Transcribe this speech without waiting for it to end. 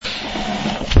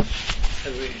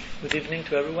Good evening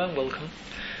to everyone. Welcome.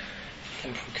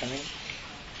 Thanks for coming.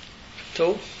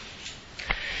 So,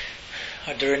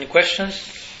 are there any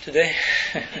questions today?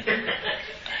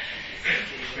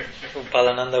 So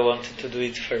Palananda wanted to do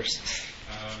it first.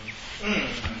 Kannst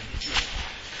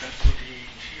du die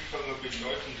tiefere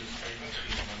Bedeutung des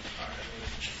Gayatri-Mantra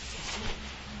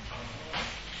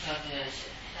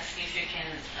Ask if you can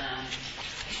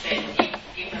explain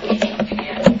deeper meaning of the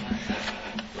Gayatri Mantra.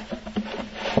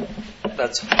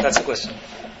 That's a question.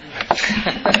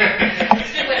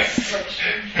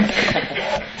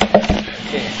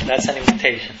 Okay, that's an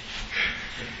invitation.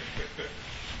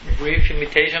 Brief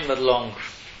invitation, but long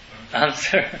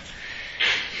answer.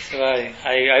 So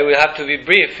I will have to be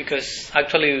brief because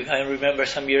actually I remember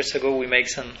some years ago we made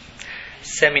some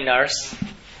seminars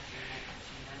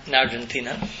in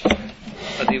Argentina,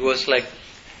 but it was like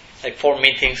 4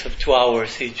 meetings of 2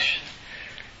 hours each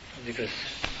because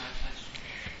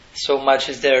so much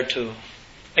is there to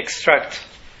extract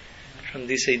from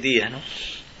this idea, no?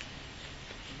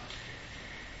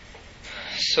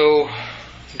 So,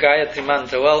 Gayatri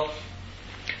Mantra. Well,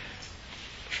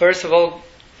 first of all,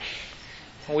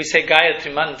 when we say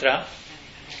Gayatri Mantra,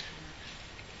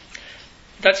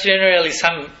 that's generally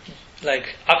some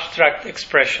like abstract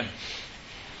expression.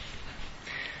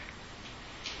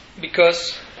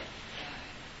 Because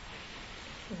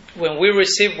when we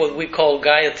receive what we call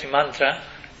Gayatri Mantra,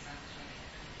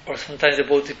 or sometimes the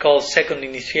devotee calls second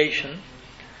initiation,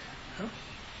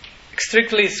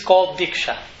 strictly it's called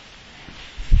Diksha.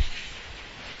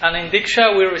 And in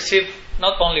Diksha we receive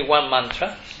not only one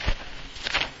mantra,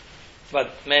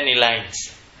 but many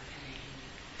lines.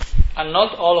 And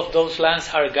not all of those lines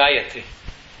are Gayatri.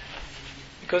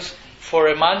 Because for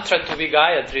a mantra to be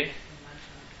Gayatri,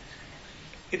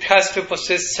 it has to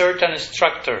possess certain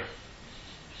structure.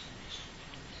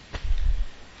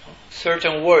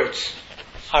 Certain words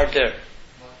are there.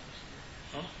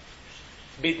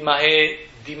 Vidmahe,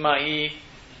 Dhimahi,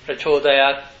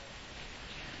 Prachodayat.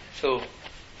 So,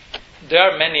 there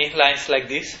are many lines like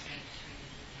this.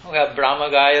 We have Brahma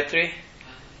Gayatri,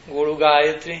 Guru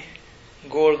Gayatri,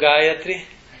 Gaur Gayatri,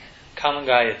 Kam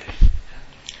Gayatri.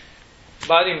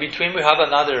 But in between we have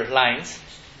another lines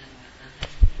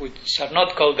which are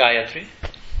not called Gayatri,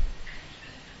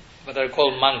 but are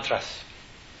called mantras.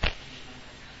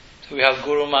 So we have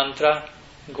Guru Mantra,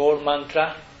 Gaur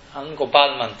Mantra, and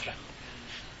Gopal Mantra.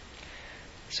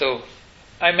 So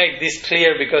I make this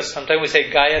clear because sometimes we say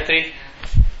Gayatri,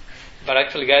 but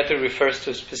actually Gayatri refers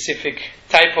to a specific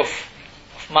type of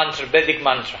mantra, Vedic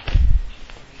mantra.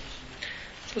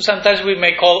 So sometimes we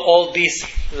may call all these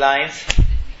lines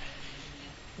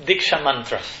Diksha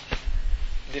mantras.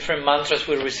 Different mantras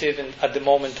we receive at the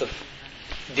moment of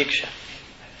Diksha.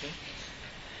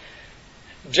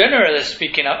 Generally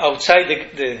speaking, outside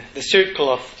the circle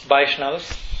of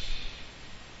Vaishnavas,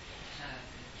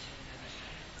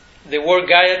 the word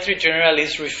Gayatri generally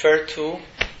is referred to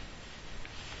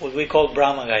what we call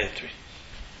Brahma Gayatri.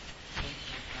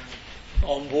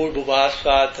 Om Bhur Bhuvah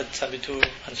Swat Tat Savitur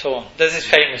and so on. This is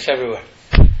famous everywhere.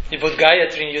 You put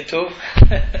Gayatri in YouTube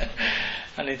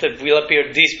and it will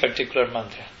appear this particular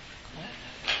mantra.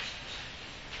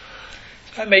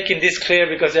 So I'm making this clear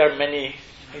because there are many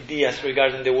ideas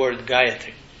regarding the word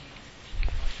Gayatri.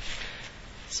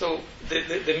 So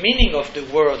the meaning of the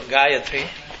word Gayatri,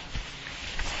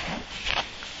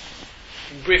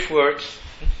 in brief words,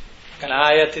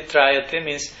 Ganayati Trayati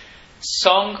means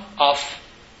song of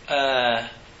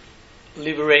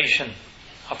liberation,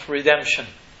 of redemption,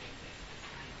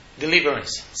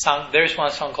 deliverance. There is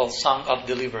one song called Song of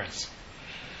Deliverance.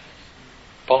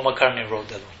 Paul McCartney wrote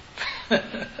that one.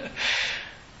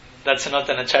 That's not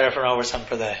an acharya from our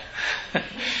Sampradaya.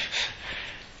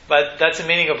 But that's the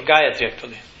meaning of Gayatri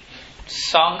actually.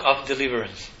 Song of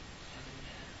Deliverance.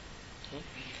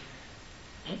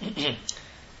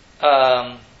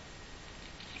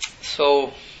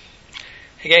 So,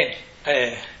 again,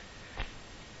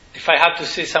 if I have to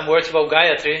say some words about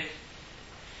Gayatri,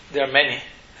 there are many,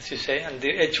 as you say, and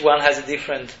each one has a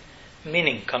different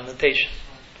meaning, connotation.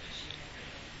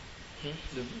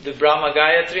 The Brahma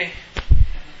Gayatri,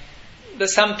 that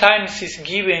sometimes is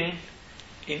given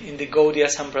in the Gaudiya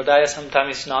Sampradaya,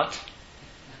 sometimes it's not.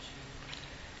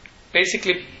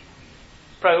 Basically,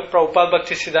 Prabhupada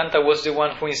Bhaktisiddhanta was the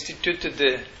one who instituted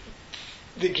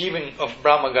the giving of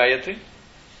Brahma Gayatri.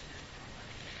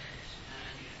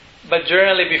 But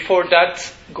generally before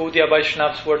that, Gaudiya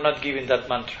Vaishnavas were not given that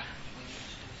mantra.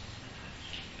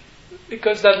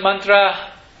 Because that mantra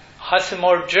has a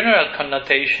more general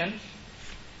connotation,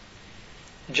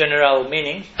 general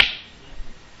meaning,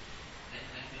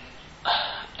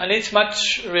 and it's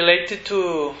much related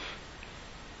to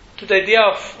to the idea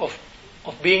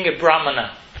of being a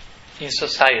Brahmana in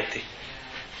society.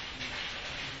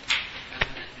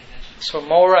 So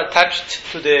more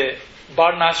attached to the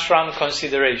Varnashram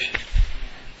consideration.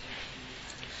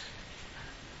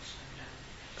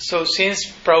 So since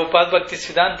Prabhupada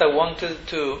Bhaktisiddhanta wanted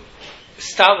to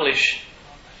establish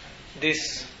the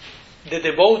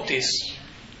devotees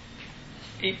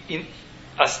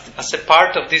as a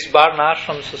part of this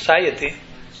Varnashram society,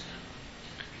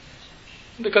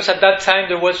 because at that time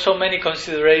there were so many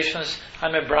considerations.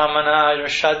 I'm a Brahmana, you're a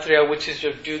Kshatriya, which is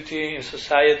your duty in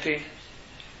society?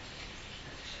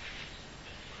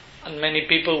 And many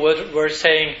people were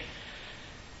saying,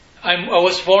 I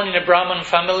was born in a Brahminical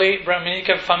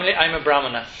family, I'm a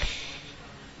Brahmana.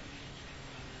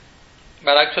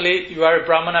 But actually you are a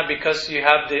Brahmana because you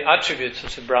have the attributes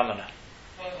of a Brahmana.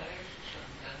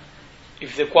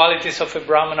 If the qualities of a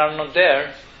Brahmana are not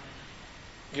there,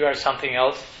 you are something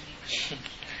else.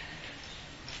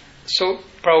 So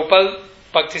Prabhupada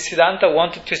Bhaktisiddhanta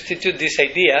wanted to institute this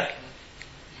idea.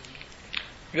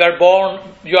 You are born,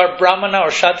 you are Brahmana or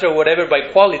Kshatriya or whatever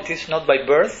by qualities, not by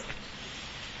birth.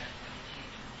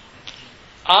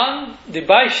 And the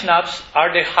Vaishnavas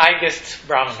are the highest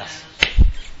Brahmanas.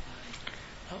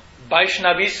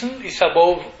 Vaishnavism is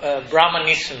above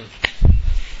Brahmanism.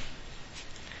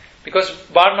 Because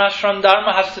Varnashram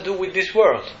Dharma has to do with this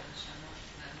world.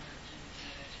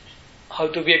 How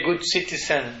to be a good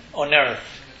citizen on earth.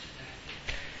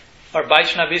 Or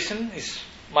Vaishnavism is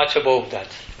much above that.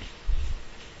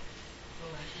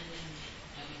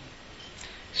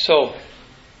 So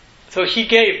he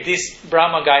gave this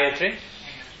Brahma Gayatri,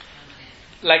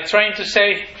 like trying to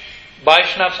say,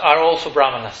 Vaishnavas are also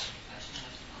Brahmanas.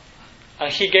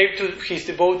 And he gave to his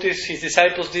devotees, his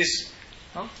disciples, this,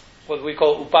 what we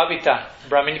call Upavita,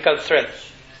 Brahminical thread.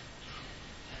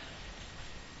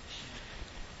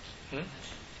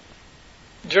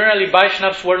 Generally,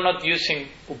 Vaishnavas were not using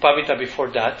Upavita before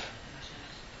that,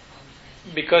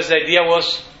 because the idea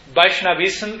was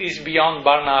Vaishnavism is beyond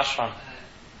Varna Ashram.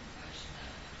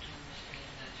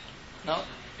 No?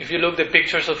 If you look at the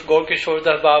pictures of Gaur-Kishore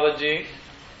Das Babaji,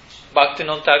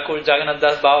 Bhaktivinoda Thakur, Jagannath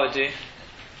Das Babaji,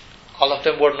 all of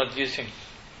them were not using.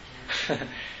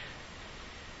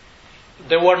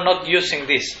 They were not using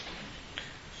this.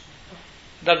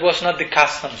 That was not the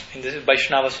custom in the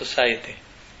Vaishnava society.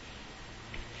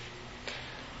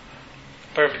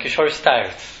 Perfect, Kishore is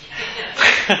tired.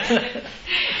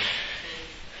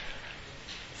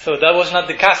 So that was not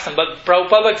the custom, but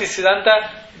Prabhupada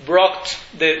Bhaktisiddhanta brought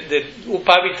the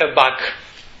Upavita back.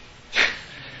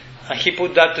 And he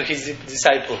put that to his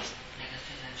disciples.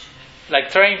 Like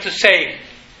trying to say,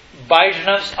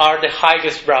 Vaishnavas are the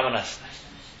highest Brahmanas.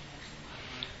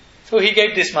 So he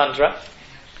gave this mantra,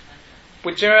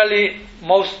 which generally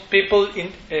most people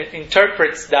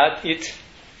interprets that it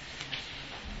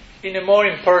in a more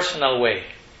impersonal way.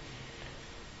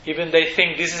 Even they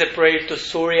think this is a prayer to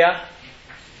Surya,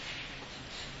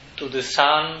 to the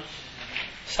sun.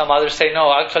 Some others say,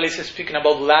 no, actually it's speaking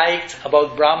about light,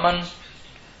 about Brahman.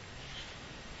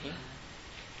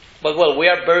 But well, we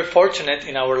are very fortunate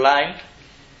in our line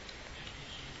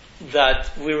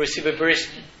that we receive a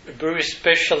very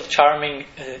special, charming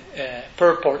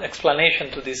purport,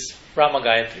 explanation to this Brahma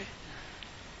Gayatri,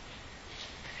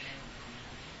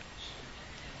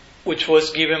 which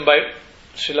was given by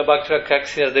Srila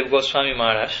Bhaktivinoda Dev Goswami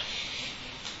Maharaj.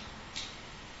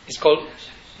 It's called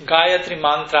Gayatri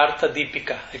Mantrartha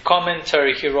Deepika, a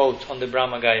commentary he wrote on the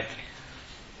Brahma Gayatri.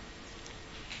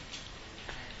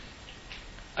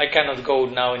 I cannot go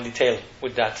now in detail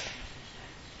with that.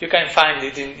 You can find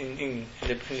it in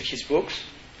his books.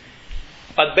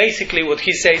 But basically what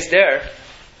he says there,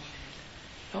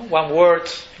 one word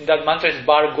in that mantra is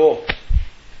Bhargo.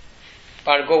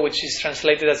 Bhargo, which is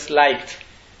translated as light.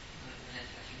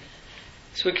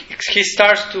 So he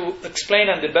starts to explain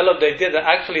and develop the idea that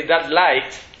actually that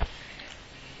light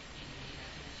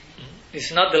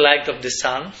is not the light of the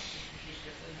sun,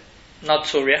 not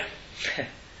Surya.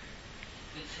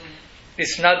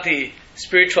 It's not the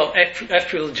spiritual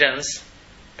effulgence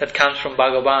that comes from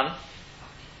Bhagavan.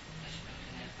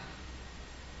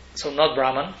 So not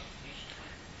Brahman.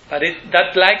 But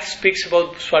that light speaks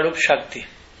about Swarup Shakti,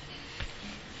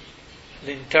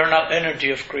 the internal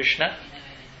energy of Krishna,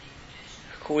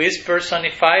 who is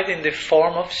personified in the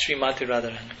form of Srimati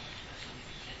Radharani.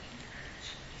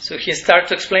 So he starts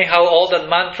to explain how all that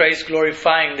mantra is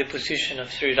glorifying the position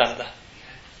of Sri Radha.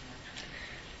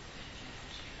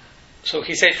 So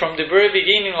he says from the very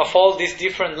beginning of all these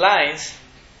different lines,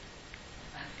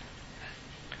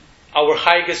 our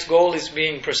highest goal is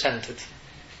being presented.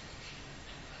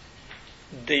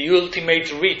 the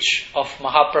ultimate reach of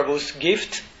Mahaprabhu's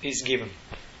gift is given.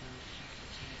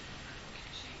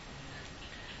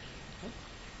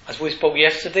 As we spoke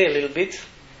yesterday a little bit,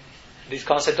 this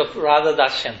concept of Radha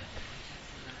Darshan.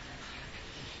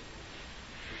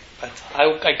 But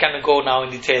I cannot go now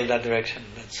in detail that direction.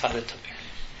 That's other topic.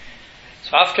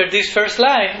 So after this first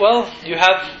line, well, you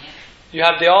have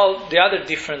the other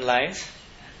different lines.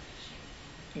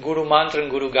 Guru Mantra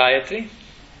and Guru Gayatri.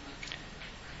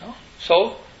 No?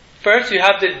 So first you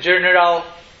have the general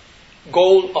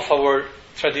goal of our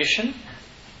tradition.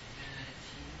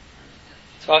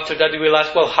 So after that you will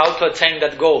ask, well, how to attain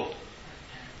that goal?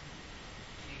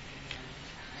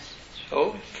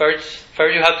 So first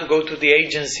you have to go to the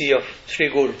agency of Sri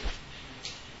Guru.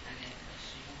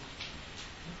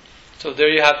 So there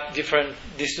you have different,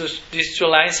 these two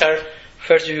lines are,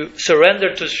 first you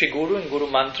surrender to Sri Guru in Guru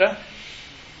Mantra.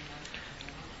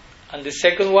 And the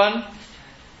second one,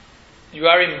 you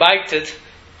are invited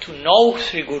to know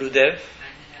Sri Gurudev.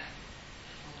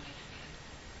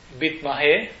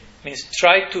 Bitmahe means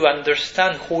try to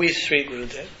understand who is Sri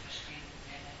Gurudev.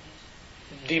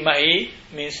 Dimahi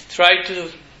means try to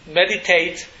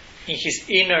meditate in his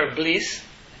inner bliss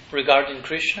regarding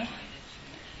Krishna.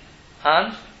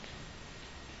 And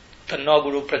Tanno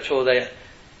Guru Prachodaya.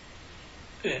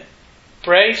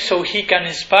 Pray so he can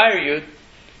inspire you,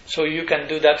 so you can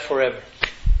do that forever.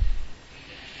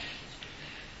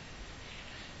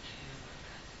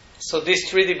 So these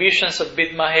three divisions of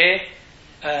Bitmahe,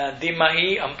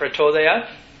 Dimahi and Prachodaya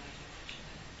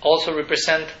also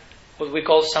represent what we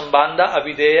call Sambandha,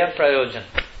 Avideya, Prayojan.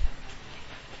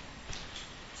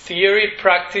 Theory,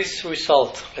 practice,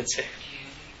 result, let's say.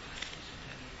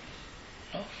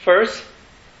 First,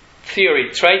 theory.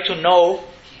 Try to know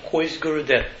who is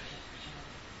Gurudev.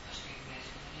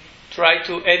 Try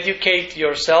to educate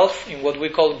yourself in what we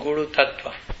call Guru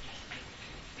Tattva.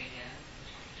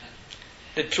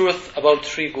 The truth about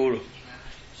Sri Guru.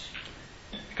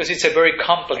 Because it's a very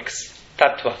complex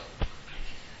Tattva.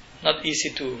 Not easy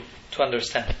to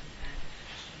understand.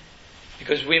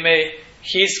 Because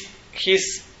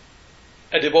he's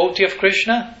a devotee of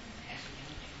Krishna,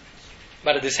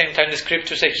 but at the same time the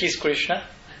scriptures say he's Krishna.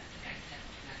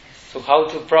 So how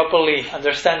to properly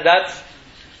understand that?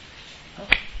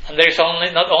 And there is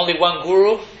not only one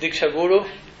guru, Diksha Guru.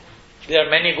 There are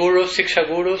many gurus, Siksha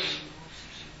Gurus.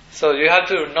 So you have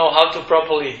to know how to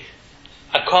properly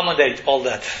accommodate all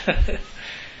that.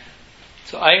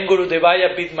 So Aim Guru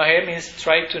Devaya Bitmahe means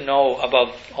try to know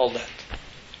about all that.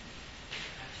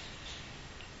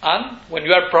 And when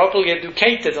you are properly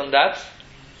educated on that,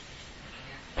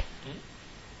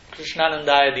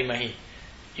 Krishnanandaya Dimahi,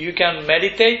 you can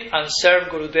meditate and serve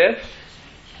Gurudev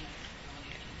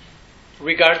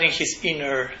regarding his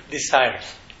inner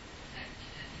desires.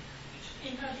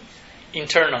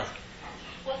 Internal.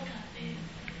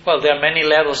 Well, there are many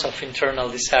levels of internal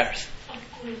desires.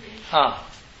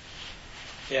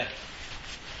 Yeah.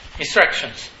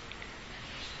 Instructions.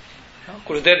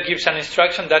 Gurudev gives an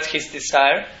instruction, that's his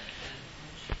desire.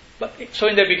 So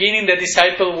in the beginning, the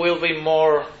disciple will be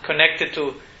more connected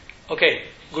to, okay,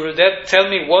 Gurudev, tell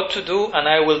me what to do and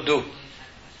I will do.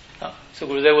 So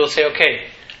Gurudev will say, okay,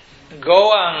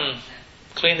 go and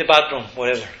clean the bathroom,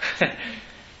 whatever.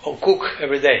 Or cook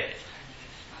every day.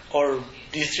 Or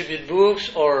distribute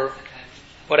books or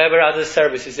whatever other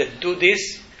services. That do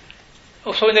this.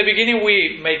 So in the beginning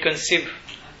we may conceive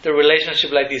the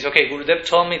relationship like this. Okay, Gurudev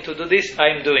told me to do this, I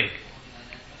am doing.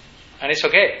 And it's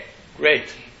okay,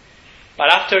 great.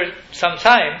 But after some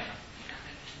time,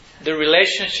 the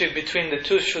relationship between the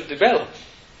two should develop.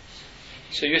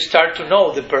 So you start to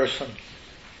know the person.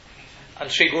 And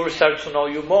Sri Guru starts to know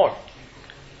you more.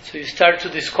 So you start to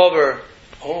discover,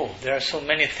 there are so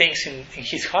many things in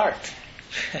his heart.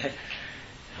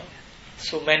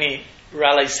 So many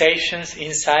realizations,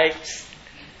 insights,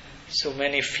 so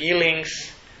many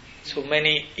feelings, so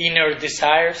many inner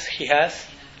desires he has.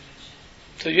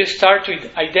 So you start to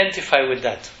identify with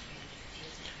that.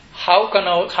 How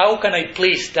can I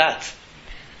please that?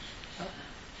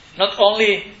 Not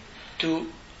only to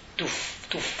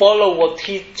follow what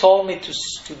he told me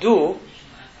to do,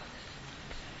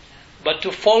 but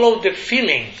to follow the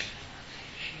feeling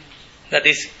that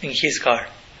is in his heart.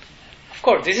 Of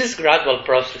course, this is a gradual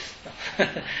process.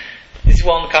 This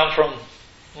won't come from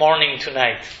morning to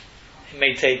night. It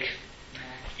may take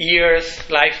years,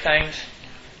 lifetimes.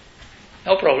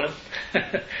 No problem.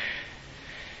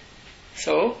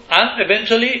 So, and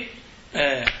eventually,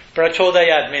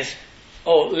 prachodayat means,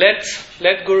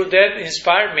 let Gurudev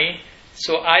inspire me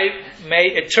so I may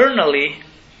eternally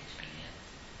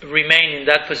remain in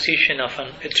that position of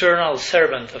an eternal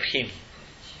servant of him.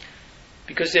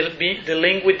 because the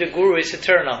link with the Guru is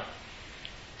eternal.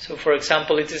 So, for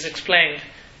example, it is explained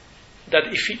that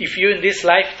if you in this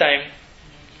lifetime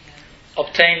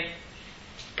obtain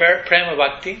Prema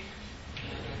Bhakti,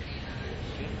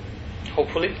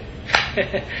 hopefully,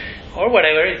 or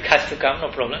whatever, it has to come, no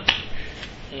problem,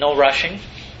 no rushing.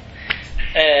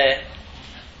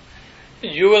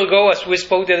 You will go, as we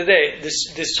spoke the other day,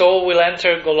 the soul will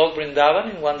enter Golok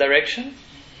Vrindavan in one direction,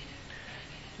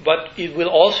 but it will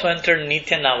also enter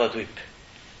Nitya Navadvip,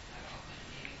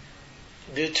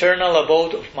 the eternal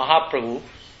abode of Mahaprabhu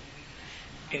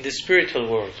in the spiritual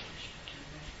world.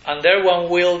 And there one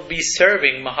will be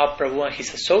serving Mahaprabhu and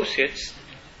his associates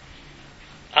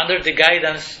under the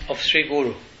guidance of Sri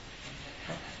Guru.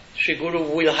 Sri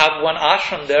Guru will have one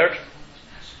ashram there,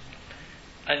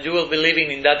 and you will be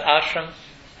living in that ashram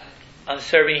and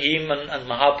serving him and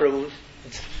Mahaprabhu.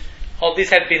 All this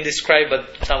has been described by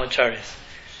some acharyas.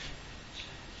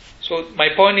 So my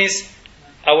point is,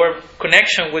 our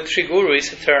connection with Sri Guru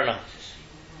is eternal.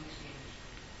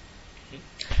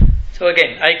 So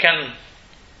again, I can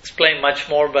explain much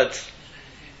more, but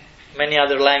many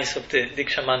other lines of the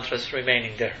Diksha mantras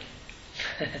remaining there.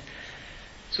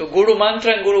 So Guru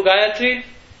Mantra and Guru Gayatri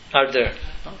are there.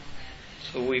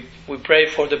 So we pray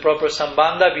for the proper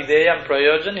Sambandha, Videya and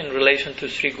Prayojan in relation to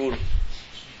Sri Guru.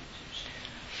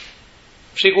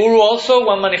 Sri Guru also,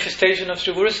 one manifestation of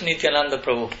Sri Guru is Nityananda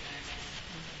Prabhu.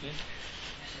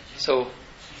 So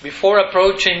before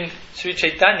approaching Sri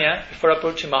Chaitanya, before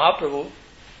approaching Mahaprabhu,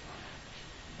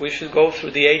 we should go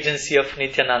through the agency of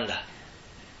Nityananda,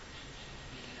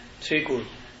 Sri Guru.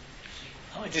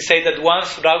 It is said that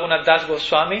once Raghunath Das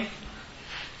Goswami,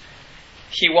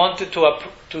 he wanted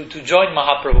to join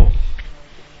Mahaprabhu.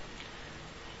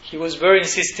 He was very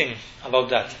insisting about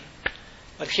that.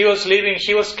 But he was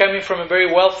coming from a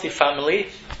very wealthy family,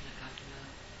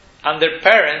 and their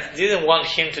parents didn't want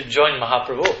him to join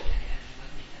Mahaprabhu.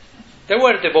 They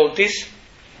were devotees,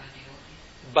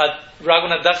 but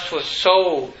Raghunath Das was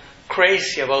so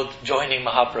crazy about joining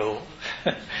Mahaprabhu.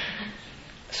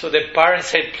 So the parents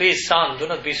said, please son, do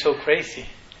not be so crazy.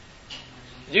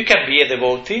 You can be a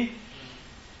devotee,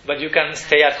 but you can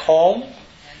stay at home,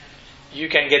 you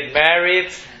can get married,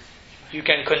 you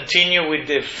can continue with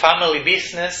the family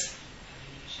business,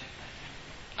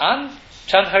 and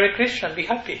chant Hare Krishna and be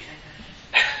happy.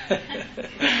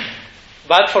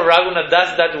 But for Raghunath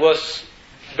Das, that was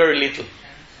very little.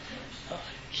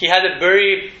 He had a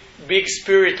very big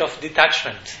spirit of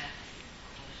detachment.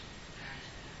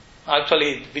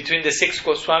 Actually, between the 6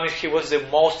 Goswamis, he was the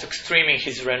most extreme in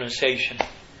his renunciation.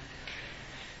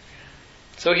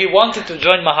 So he wanted to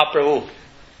join Mahaprabhu,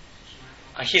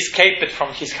 and he escaped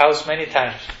from his house many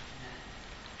times.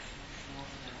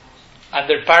 And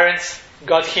their parents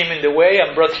got him in the way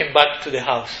and brought him back to the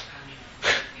house.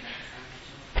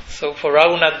 So for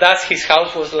Raghunath Das, his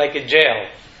house was like a jail.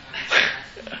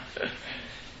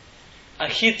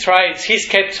 And he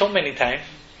escaped so many times.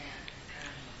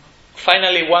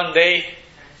 Finally, one day,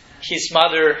 his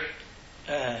mother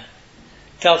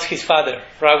tells his father,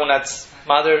 Raghunath's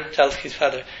mother tells his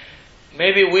father,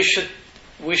 maybe we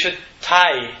should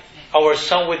tie our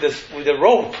son with a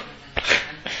rope.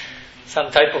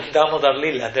 Some type of Damodar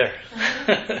Lila there.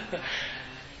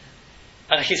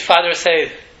 And his father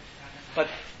said, but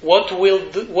what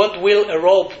will a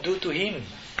rope do to him?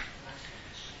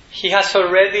 He has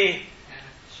already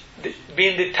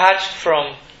been detached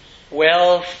from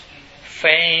wealth,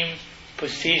 fame,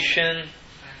 position,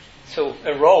 so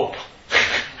a rope.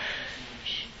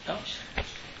 No?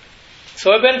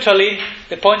 So eventually,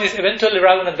 the point is,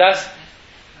 Raghunath Das,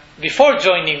 before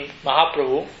joining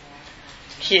Mahaprabhu,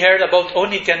 he heard about,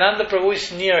 Nityananda Prabhu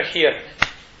is near here.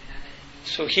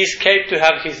 So he escaped to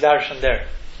have his darshan there.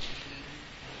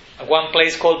 At one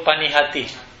place called Panihati.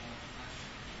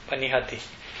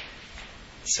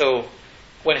 So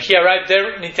when he arrived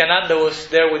there, Nityananda was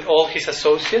there with all his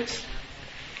associates.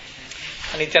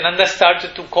 And Nityananda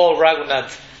started to call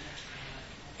Raghunath.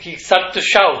 He started to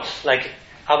shout like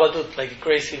Abadut, like a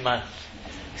crazy man.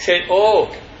 He said,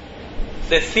 oh,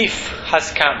 the thief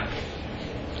has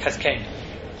came.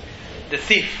 The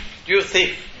thief, you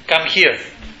thief, come here.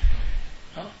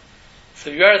 No? So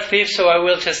you are a thief, so I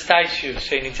will chastise you,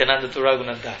 said Nityananda to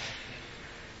Raghunath Das.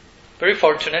 Very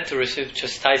fortunate to receive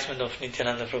chastisement of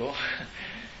Nityananda Prabhu.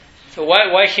 So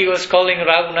why he was calling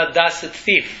Raghunath Das a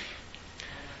thief?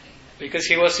 Because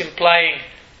he was implying,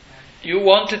 you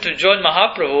wanted to join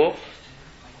Mahaprabhu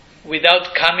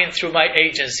without coming through my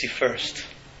agency first.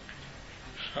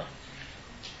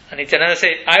 And Nityananda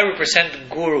said, I represent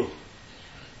Guru.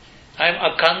 I am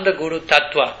Akanda Guru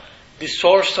Tattva, the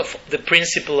source of the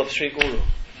principle of Sri Guru.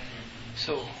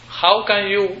 So how can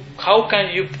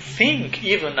you think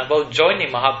even about joining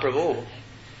Mahaprabhu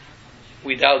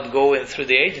without going through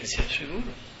the agency of Sri Guru?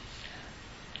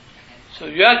 So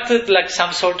you acted like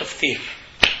some sort of thief.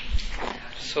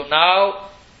 So now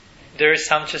there is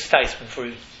some chastisement for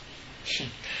you.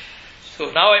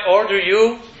 So now I order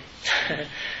you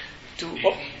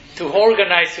to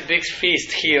organize a big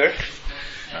feast here.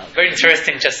 Very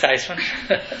interesting chastisement.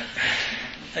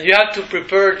 And you have to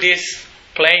prepare this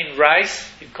plain rice,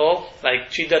 you call like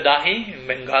chida dahi in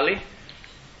Bengali,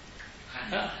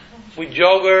 with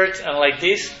yogurt and like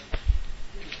this.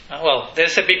 Well,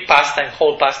 there's a big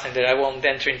whole pastime that I won't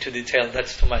enter into detail,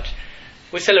 that's too much.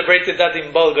 We celebrated that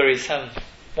in Bulgaria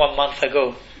 1 month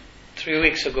ago, 3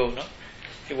 weeks ago, no?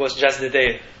 It was just the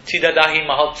day, Chida Dahi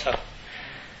Mahotsav.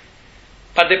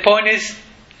 But the point is,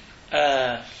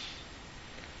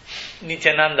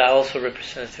 Nityananda also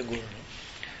represents the Guru.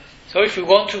 So if you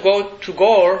want to go to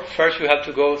Gaur, first you have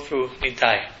to go through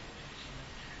Nitai.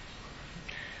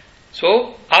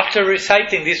 So after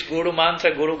reciting this Guru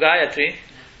Mantra, Guru Gayatri,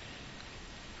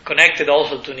 connected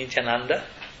also to Nityananda,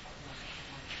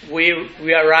 we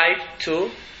arrive to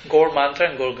Gaur Mantra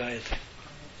and Gaur Gayatri.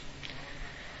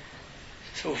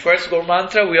 So first Gaur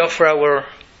Mantra, we offer our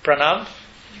pranam,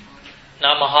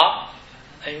 Namaha,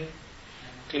 and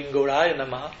Klingoraya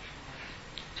Namaha.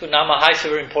 So Namaha is a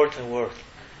very important word.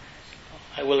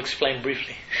 I will explain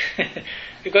briefly.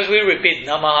 Because we repeat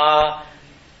Namaha,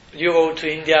 you go to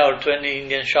India or to any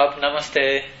Indian shop,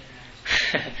 Namaste.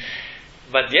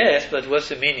 But what's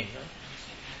the meaning?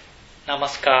 No?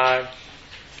 Namaskar,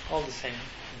 all the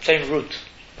same root.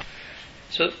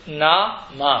 So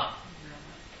Na-ma.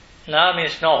 Na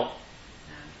means no,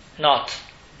 not.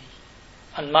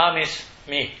 And Ma means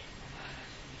me.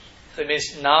 So it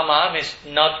means Na-ma means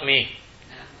not me,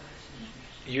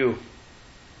 you.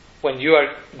 When you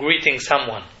are greeting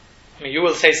someone, I mean, you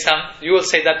will say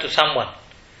that to someone.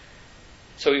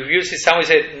 So if you see someone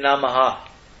say Namaha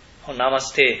or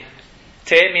Namaste,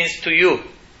 Te means to you.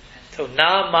 So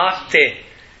Namaste,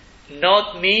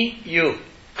 not me, you.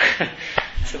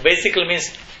 So basically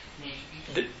means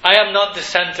I am not the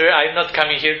center. I am not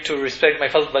coming here to respect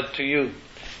myself, but to you.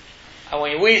 And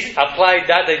when we apply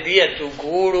that idea to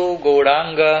Guru,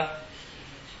 Gauranga,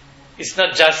 it's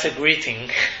not just a greeting.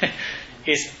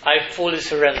 It's I fully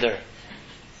surrender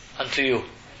unto you.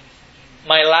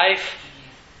 My life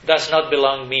does not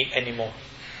belong to me anymore.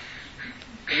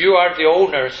 You are the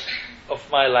owners of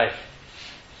my life.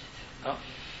 No?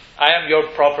 I am your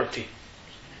property.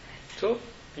 So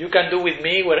you can do with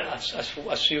me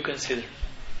as you consider.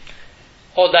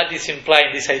 All that is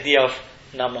implying this idea of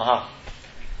Namaha.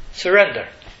 Surrender,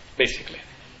 basically.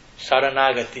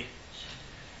 Saranagati.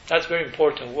 That's a very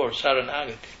important word,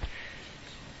 Saranagati.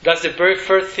 That's the very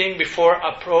first thing before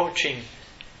approaching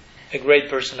a great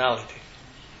personality.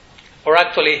 Or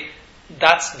actually,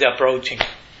 that's the approaching.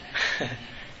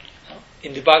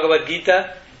 In the Bhagavad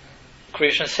Gita,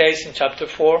 Krishna says in chapter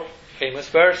 4, famous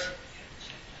verse,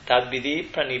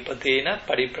 Tadvidi pranipatena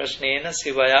pariprasnena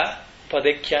sivaya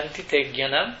padekyanti te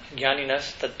jnanam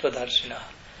jnaninas tattvadarshina.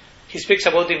 He speaks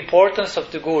about the importance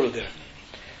of the Guru there.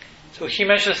 So he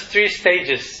mentions 3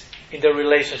 stages in the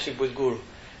relationship with Guru.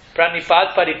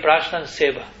 Pranipad pariprashnan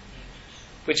seva,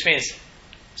 which means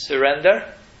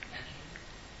surrender,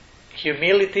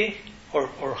 humility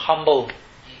or humble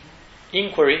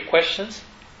inquiry, questions,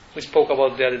 we spoke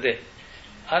about the other day,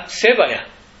 and sevaya,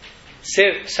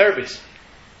 service.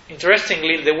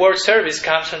 Interestingly, the word service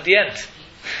comes at the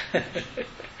end.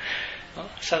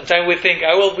 Sometimes we think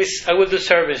I will do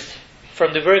service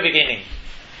from the very beginning,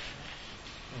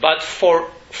 but for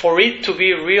it to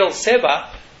be real seva,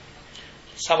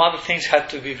 some other things have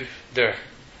to be there.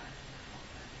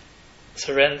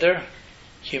 Surrender,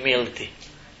 humility.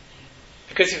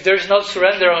 Because if there is no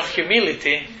surrender or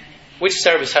humility, which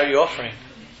service are you offering?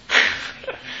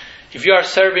 If you are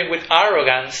serving with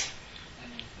arrogance,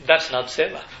 that's not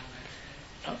seva.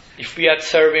 No? If we are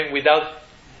serving without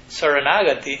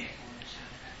saranagati,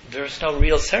 there is no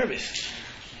real service.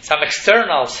 Some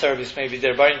external service may be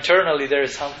there, but internally there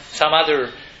is some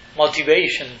other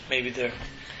motivation maybe there.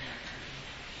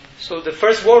 So the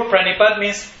first word, pranipad,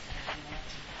 means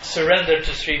surrender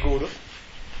to Sri Guru.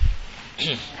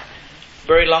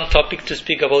 Very long topic to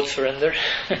speak about surrender.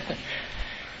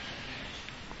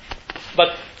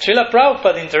 But Srila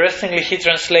Prabhupada, interestingly, he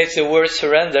translates the word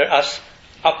surrender as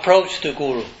approach to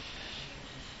Guru.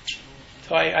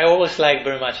 So I always like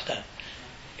very much that.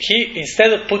 He,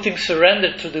 instead of putting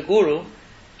surrender to the Guru,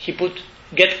 he put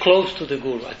get close to the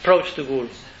Guru, approach the Guru.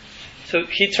 So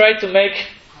he tried to make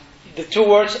the 2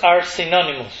 words are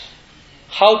synonymous.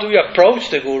 How do we approach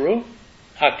the Guru?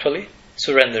 Actually,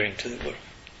 surrendering to the Guru.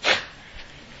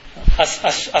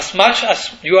 As much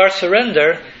as you are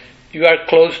surrendered, you are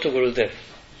close to Gurudev.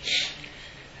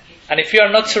 And if you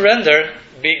are not surrendered,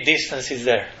 big distance is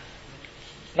there.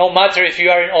 No matter if you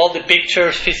are in all the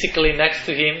pictures physically next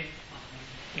to him,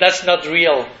 that's not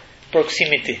real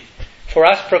proximity. For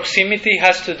us, proximity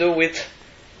has to do with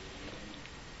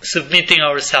submitting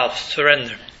ourselves,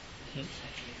 surrender.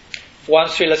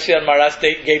 Once Srila Sridhar Maharaj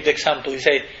gave the example. He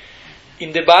said,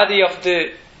 in the body of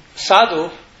the sadhu,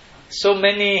 so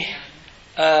many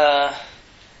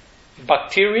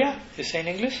bacteria, you say in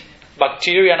English?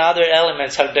 Bacteria and other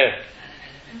elements are there.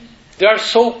 They are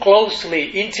so closely,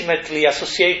 intimately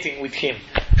associating with him.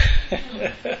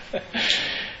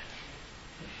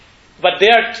 But they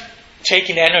are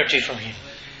taking energy from him.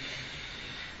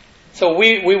 So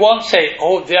we won't say,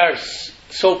 oh, they are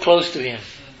so close to him.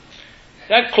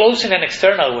 They are close in an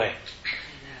external way.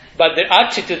 But their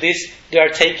attitude is they are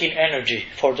taking energy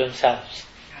for themselves.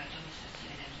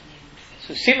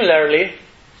 So similarly,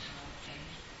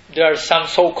 there are some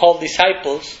so-called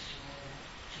disciples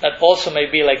that also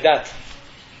may be like that.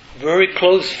 Very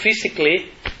close physically,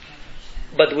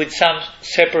 but with some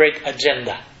separate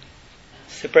agenda,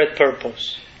 separate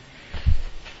purpose.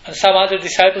 And some other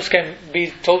disciples can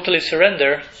be totally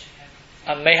surrendered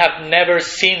and may have never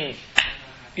seen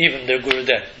even their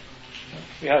Gurudev.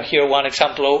 We have here one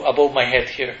example above my head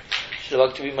here. Srila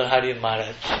Bhakti Hari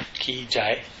Maharaj Ki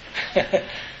Jai.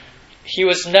 He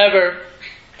was never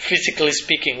physically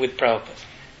speaking with Prabhupada.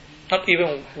 Not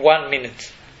even 1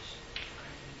 minute.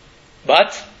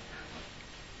 But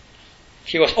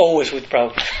he was always with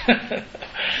Prabhupada.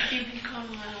 He become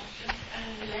a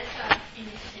letter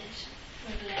initiation.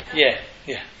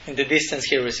 Yeah. In the distance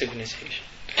he received initiation.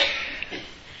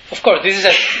 Of course, this is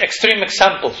an extreme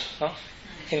example. No?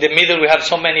 In the middle we have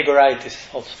so many varieties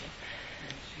also.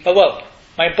 But well,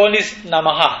 my point is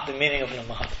Namaha, the meaning of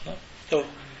Namaha. No? So,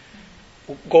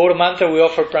 Gaur Mantra we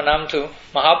offer pranam to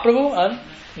Mahaprabhu, and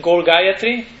Gaur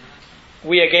Gayatri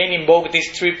we again invoke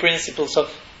these three principles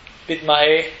of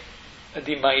Vidmahe,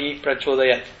 Dhimahi,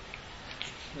 Prachodayat.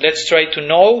 Let's try to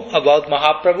know about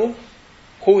Mahaprabhu,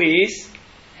 who he is,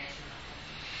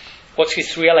 what's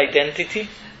his real identity,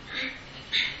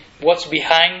 what's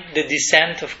behind the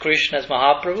descent of Krishna as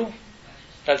Mahaprabhu.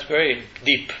 That's very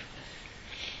deep.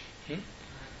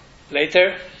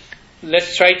 Later,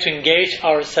 let's try to engage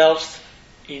ourselves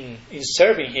in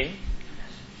serving him.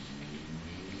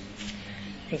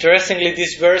 Interestingly,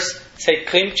 this verse says,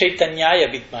 Klim Chaitanyaya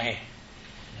Vidmahe.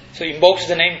 So it invokes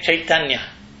the name Chaitanya.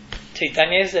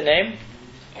 Chaitanya is the name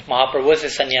of Mahaprabhu as a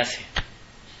sannyasi.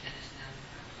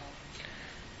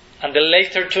 And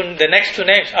the next two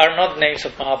names are not names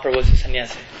of Mahaprabhu as a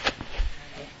sannyasi.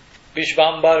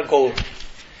 Vishvambar, Gaur.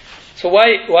 So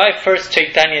why first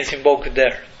Chaitanya is invoked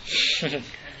there?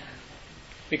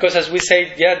 Because as we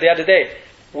said the other day,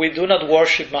 we do not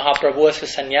worship Mahaprabhu as a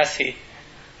sannyasi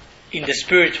in the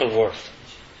spiritual world.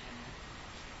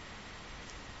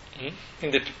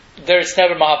 There is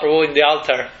never Mahaprabhu in the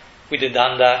altar with the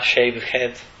danda, shaved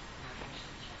head.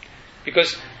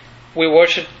 Because we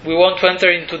want to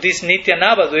enter into this Nitya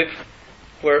Navadvip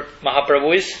where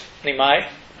Mahaprabhu is, Nimai.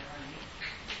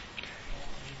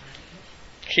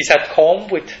 He's at home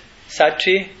with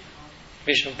Sachi,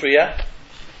 Vishnupriya.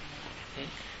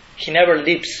 He never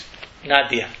leaves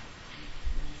Nadia.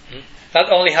 That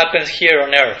only happens here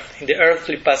on earth, in the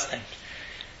earthly pastimes.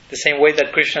 The same way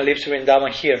that Krishna lives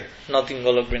Vrindavan here, not in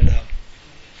Golok Vrindavan.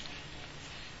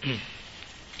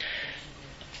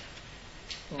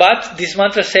 But this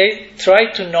mantra says,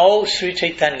 try to know Sri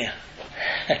Chaitanya.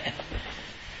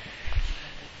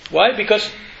 Why? Because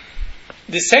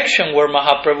the section where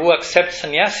Mahaprabhu accepts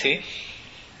sannyasi,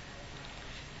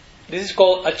 this is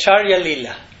called Acharya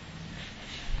Lila.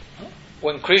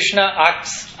 When Krishna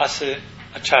acts as an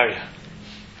Acharya.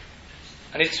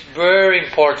 And it's very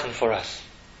important for us.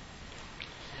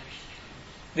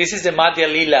 This is the Madhya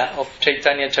Lila of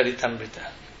Chaitanya Charitamrita.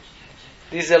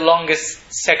 This is the longest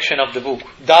section of the book.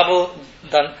 Double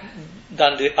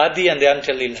than the Adi and the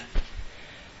Antya Lila.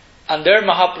 And there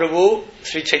Mahaprabhu,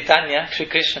 Sri Chaitanya, Sri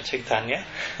Krishna Chaitanya,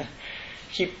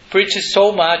 he preaches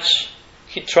so much,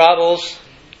 he travels,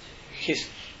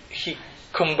 he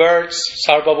converts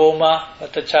Sarvabhauma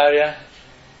Bhattacharya,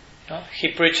 he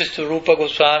preaches to Rupa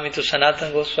Goswami, to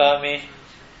Sanatana Goswami,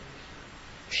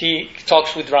 he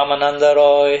talks with Ramananda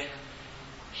Roy,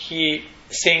 he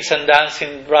sings and dances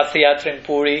in Rath Yatra in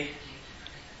Puri,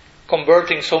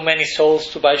 converting so many souls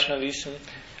to Vaishnavism.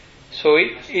 So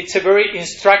it's a very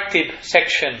instructive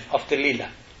section of the Lila.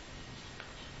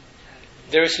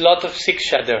 There is a lot of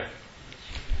siksha there.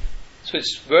 So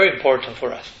it's very important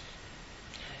for us.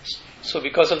 So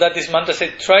because of that, this mantra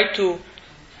said, try to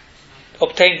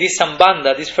obtain this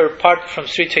sambandha, this fair part from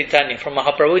Sri Chaitanya, from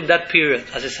Mahaprabhu in that period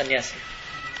as a sannyasi.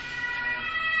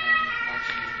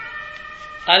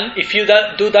 And if you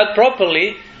do that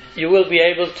properly, you will be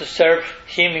able to serve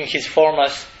him in his form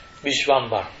as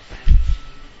Vishvambar.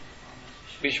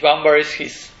 Vishvambar is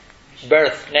his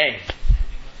birth name.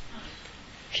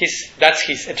 That's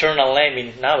his eternal name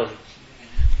in Navadvip.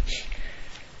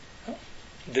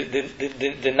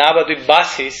 The Navadvip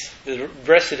Vasis, the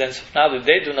residents of Navadvip,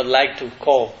 they do not like to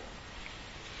call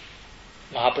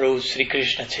Mahaprabhu Sri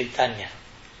Krishna Chaitanya.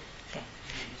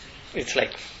 It's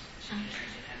like,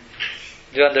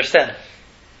 do you understand?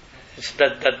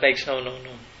 That makes no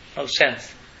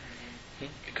sense,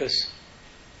 because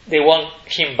they want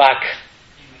him back.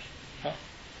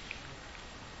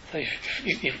 So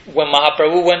if when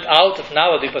Mahaprabhu went out of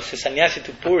Navadvip as a sannyasi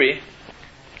to Puri,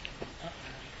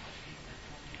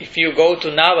 if you go to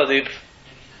Navadvip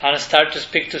and start to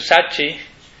speak to Sachi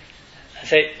and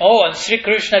say, "Oh, and Sri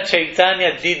Krishna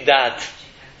Chaitanya did that,"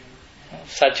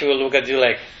 Sachi will look at you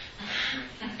like,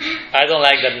 "I don't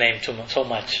like that name so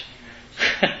much."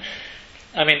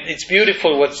 I mean, it's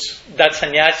beautiful what's that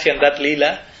sannyasi and that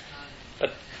lila,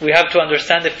 but we have to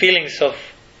understand the feelings of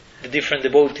the different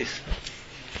devotees.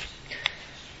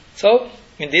 So,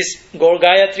 in this Gaur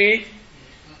Gayatri,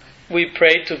 we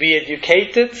pray to be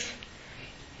educated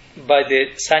by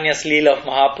the sannyas lila of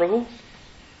Mahaprabhu,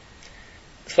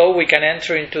 so we can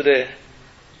enter into the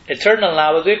eternal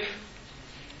Navadvip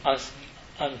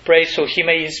and pray so he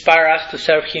may inspire us to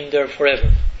serve him there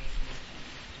forever.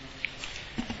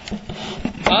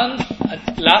 And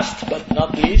last but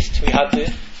not least, we have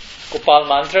the Gopal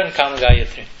Mantra and Kama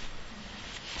Gayatri.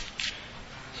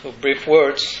 So brief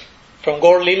words. From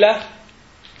Gaur Lila,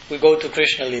 we go to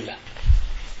Krishna Lila.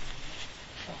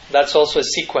 That's also a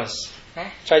sequence.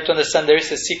 Try to understand there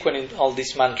is a sequence in all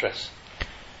these mantras.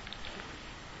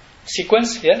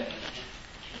 Sequence, yeah?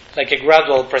 Like a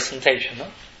gradual presentation, no?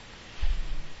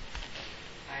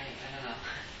 I don't know.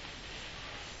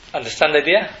 Understand the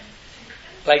idea?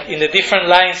 Like in the different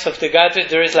lines of the Gayatri,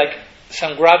 there is like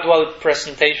some gradual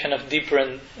presentation of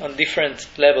different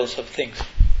levels of things.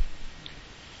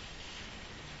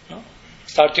 No?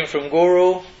 Starting from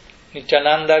Guru,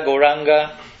 Nityananda,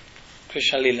 Gauranga,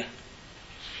 Krishna Lila.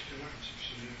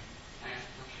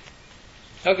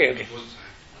 Okay.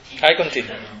 I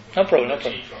continue. No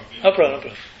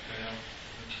problem.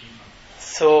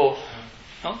 So,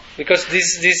 no? Because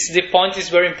the point is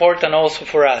very important also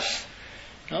for us.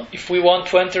 No? If we want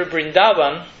to enter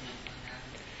Vrindavan,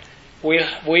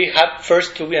 we have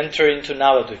first to enter into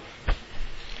Navadvip.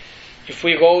 If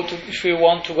we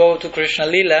want to go to Krishna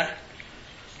Lila,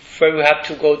 first we have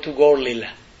to go to Gaur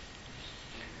Lila.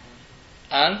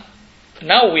 And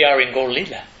now we are in Gaur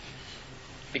Lila,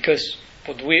 because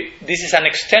this is an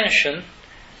extension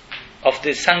of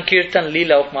the Sankirtan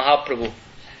Lila of Mahaprabhu.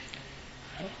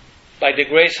 By the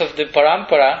grace of the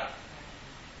Parampara,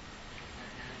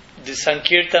 the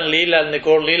Sankirtan Lila and the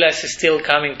Gaur Lila is still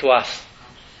coming to us.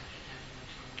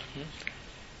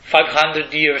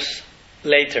 500 years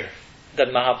later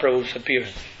than Mahaprabhu's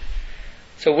appearance.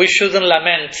 So we shouldn't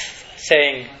lament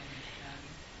saying,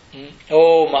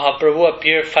 "Oh, Mahaprabhu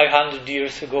appeared 500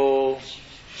 years ago.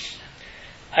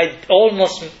 I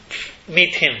almost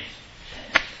meet him."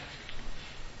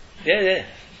 Yeah.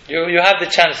 You have the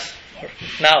chance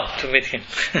now to meet him.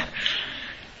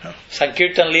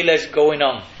 Sankirtan Lila is going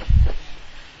on.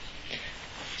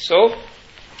 So,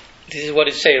 this is what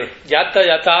it says. Yata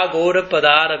yata gora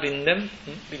padara bindam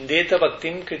bindeta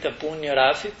bhaktim krita punya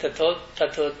rasi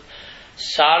tatot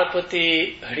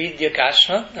sarpati hridya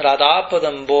kashma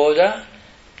radhapadam boja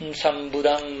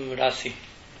sambudam rasi.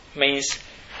 Means,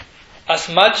 as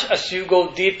much as you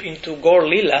go deep into Gaur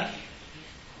Lila,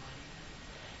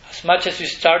 as much as you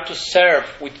start to serve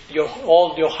with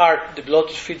all your heart the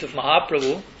lotus feet of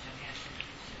Mahaprabhu,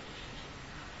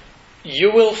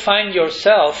 you will find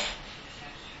yourself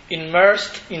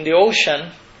immersed in the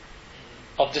ocean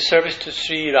of the service to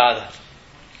Sri Radha.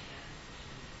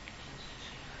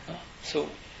 So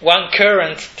one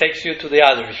current takes you to the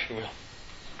other, if you will.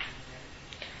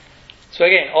 So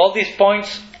again, all these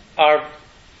points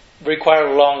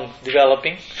require long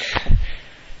developing.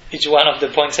 Each one of the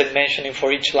points I'm mentioning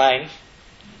for each line.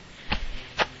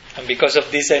 And because of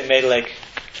this, I made like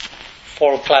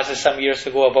 4 classes some years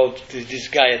ago about this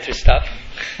Gayatri stuff.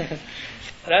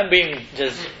 But I'm being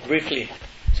just briefly,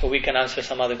 so we can answer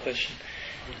some other question.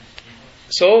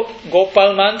 So,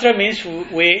 Gopal Mantra means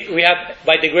we have,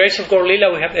 by the grace of Gaur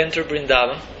Lila, we have entered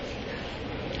Vrindavan.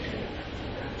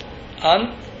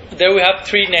 And there we have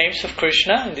 3 names of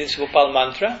Krishna in this Gopal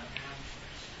Mantra.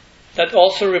 that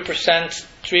also represents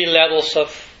three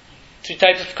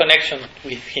types of connection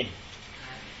with Him.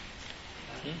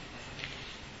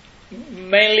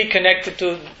 Mainly connected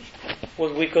to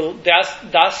what we call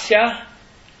Dasya,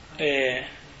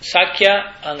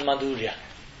 Sakya and Madhurya.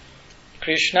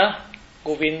 Krishna,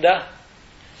 Govinda,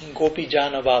 and Gopi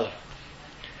Jana Vallabha.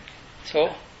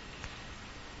 So,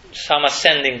 some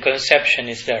ascending conception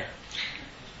is there.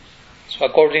 So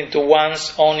according to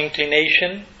one's own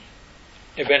inclination,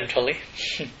 eventually,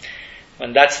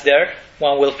 when that's there,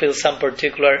 one will feel some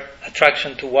particular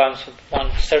attraction to one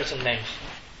certain name.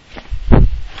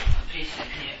 Please, can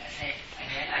you say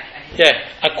again? Yeah,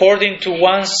 according to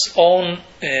one's own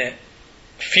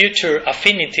future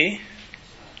affinity,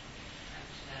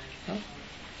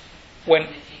 when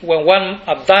one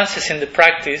advances in the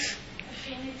practice,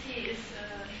 Affinity is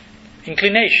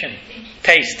inclination,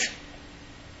 taste.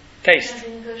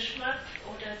 den Geschmack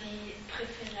oder die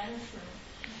Präferenzen,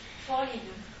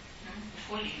 Vorlieben.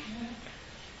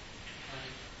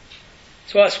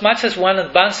 So as much as one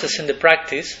advances in the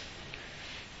practice,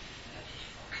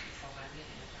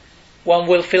 one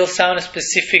will feel some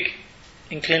specific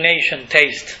inclination,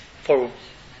 taste for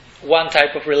one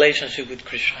type of relationship with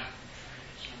Krishna.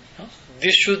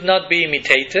 This should not be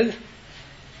imitated,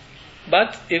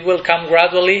 but it will come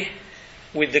gradually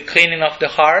with the cleaning of the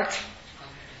heart,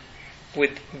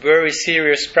 with very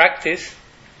serious practice,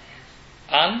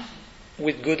 and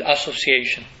with good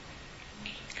association.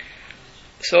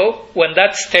 So, when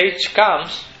that stage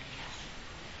comes,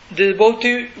 the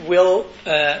devotee will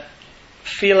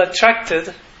feel attracted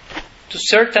to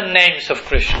certain names of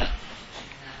Krishna,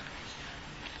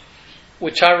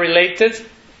 which are related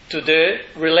to the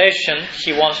relation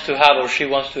he wants to have or she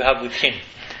wants to have with him.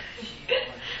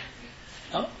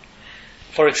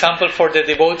 For example, for the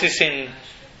devotees in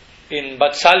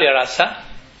Vatsalya Rasa,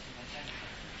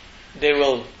 they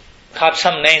will have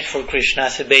some names for Krishna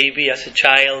as a baby, as a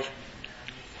child.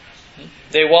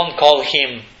 They won't call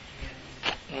him,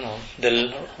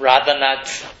 the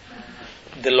Radhanath,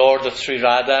 the Lord of Sri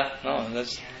Radha.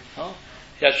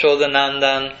 Yashoda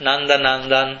Nandan, Nanda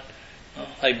Nandan,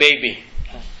 like baby,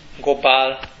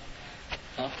 Gopal.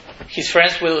 His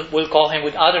friends will call him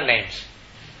with other names.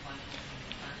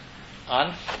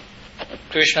 And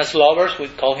Krishna's lovers will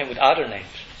call him with other names.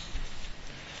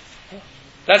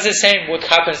 That's the same what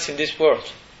happens in this world.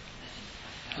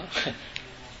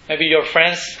 Maybe your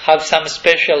friends have some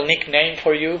special nickname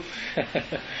for you.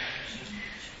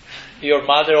 Your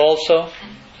mother also.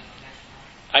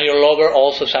 And your lover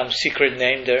also some secret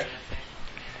name there.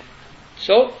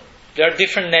 So, there are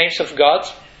different names of God.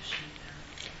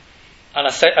 And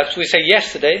as we said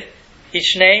yesterday,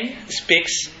 each name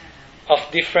speaks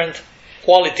of different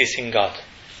qualities in God.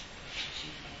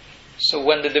 So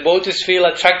when the devotees feel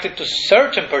attracted to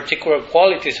certain particular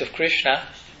qualities of Krishna,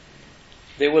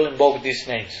 they will invoke these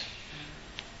names.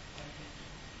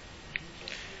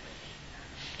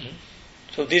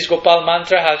 So this Gopal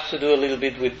mantra has to do a little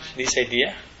bit with this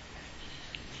idea.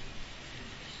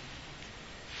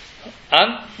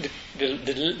 And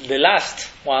the last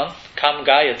one, Kam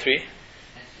Gayatri,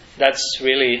 that's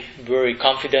really very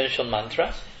confidential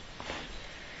mantra.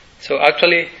 So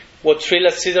actually, what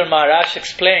Srila Sridhar Maharaj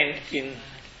explained in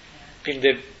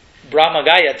the Brahma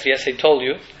Gayatri, as I told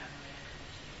you,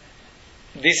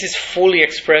 this is fully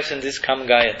expressed in this Kam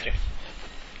Gayatri.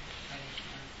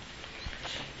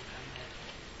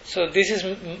 So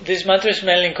this mantra is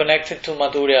mainly connected to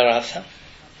Madhurya Rasa,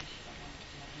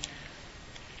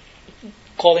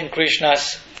 calling Krishna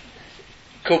as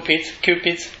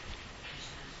Cupid,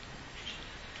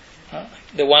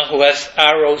 the one who has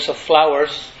arrows of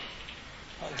flowers.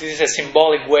 This is a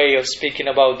symbolic way of speaking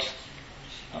about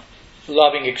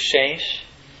loving exchange.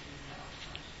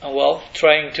 And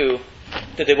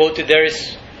the devotee there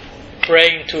is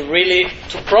praying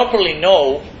to properly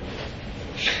know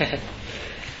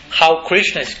how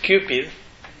Krishna is Cupid.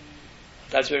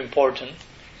 That's very important.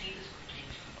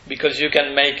 Because you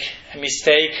can make a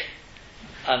mistake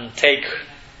and take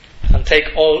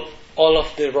all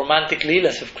of the romantic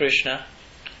leelas of Krishna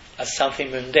as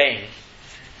something mundane.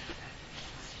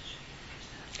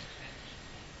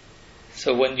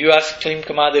 So when you ask Klim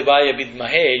Kamadevaya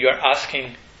Vidmahe, you are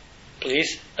asking,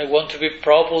 please, I want to be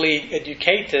properly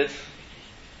educated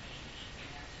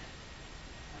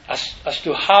as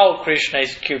to how Krishna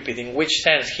is Cupid, in which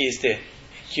sense he is the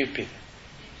Cupid.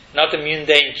 Not the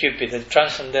mundane Cupid, the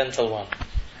transcendental one.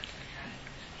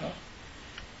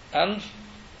 And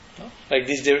like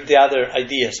this, the other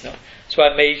ideas. So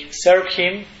I may serve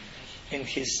him in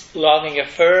his loving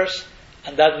affairs,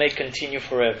 and that may continue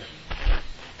forever.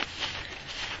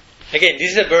 Again,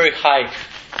 this is a very high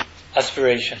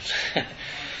aspirations.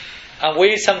 And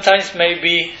we sometimes may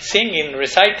be singing,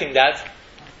 reciting that,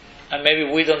 and maybe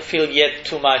we don't feel yet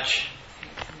too much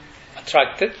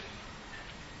attracted.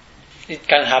 It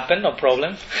can happen, no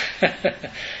problem.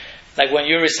 Like when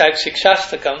you recite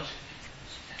Shikshastakam,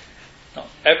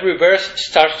 every verse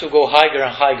starts to go higher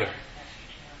and higher.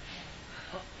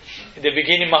 In the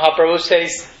beginning, Mahaprabhu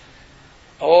says,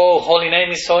 "Oh, holy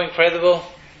name is so incredible.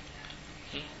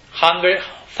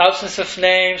 Thousands of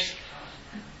names.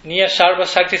 Niya Sarva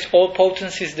Shaktis, all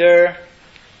potency is there.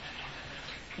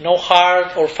 No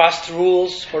hard or fast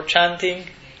rules for chanting.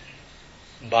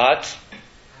 But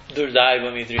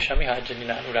Durdaiva Midrishami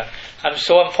Hajanina Anurag. I'm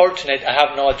so unfortunate, I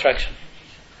have no attraction."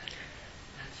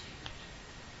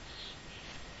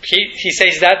 He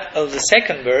says that of the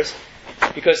second verse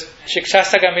because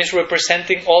Shikshastakam is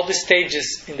representing all the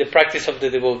stages in the practice of the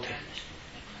devotee.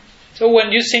 So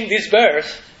when you sing this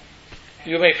verse,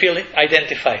 you may feel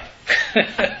identified.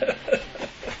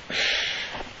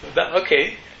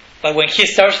 Okay. But when he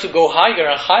starts to go higher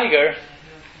and higher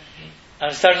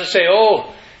and starts to say,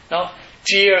 "Oh, no,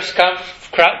 tears come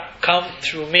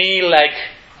through me like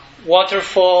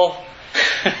waterfall,"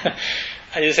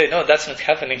 and you say, "No, that's not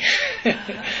happening."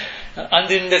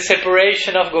 And in the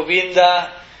separation of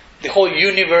Govinda, the whole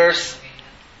universe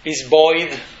is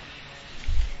void.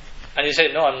 And you say,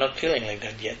 "No, I'm not feeling like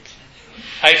that yet.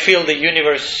 I feel the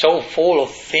universe so full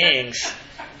of things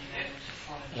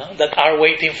that are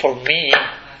waiting for me,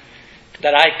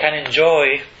 that I can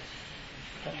enjoy.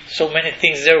 So many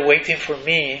things there waiting for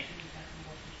me.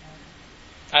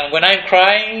 And when I'm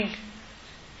crying,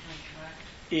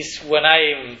 is when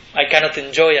I cannot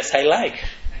enjoy as I like."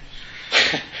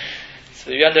 So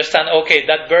you understand, okay,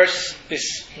 that verse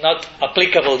is not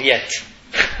applicable yet.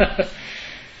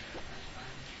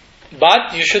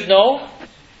 But you should know,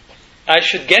 I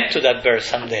should get to that verse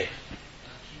someday.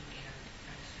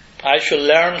 I should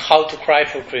learn how to cry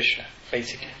for Krishna,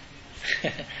 basically.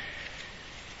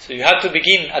 So you have to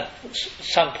begin at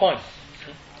some point.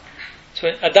 So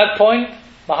at that point,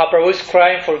 Mahaprabhu is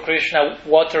crying for Krishna,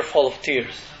 waterfall of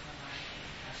tears.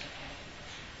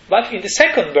 But in the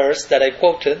second verse that I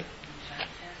quoted,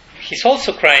 he's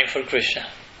also crying for Krishna,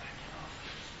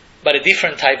 but a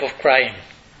different type of crying.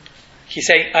 He's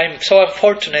saying, "I'm so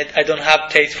unfortunate I don't have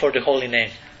taste for the holy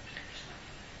name."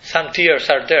 Some tears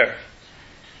are there,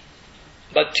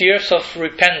 but tears of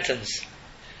repentance.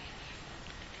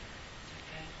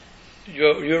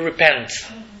 You repent.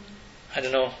 I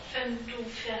don't know.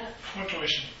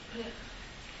 Vortäuschen.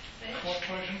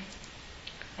 Vortäuschen.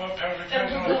 Wenn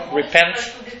du bereust, Repent.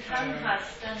 was du getan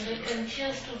hast, dann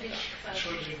repentierst du dich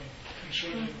quasi.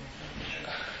 Entschuldigung.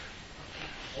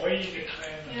 Reuige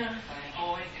Tränen. Ja.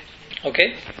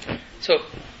 Okay, so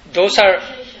those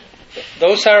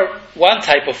are one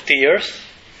type of tears,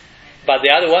 but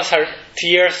the other ones are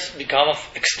tears become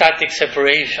of ecstatic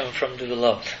separation from the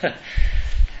beloved.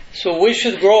 So we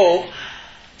should grow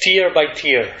tear by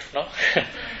tear, no?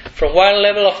 From one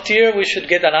level of tear, we should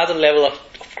get another level of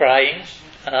crying,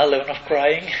 another level of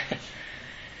crying.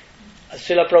 As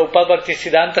Srila Prabhupada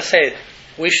Bhaktisiddhanta said,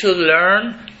 we should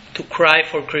learn to cry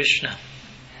for Krishna.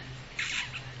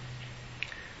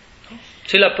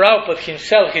 Srila Prabhupada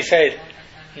himself, he said,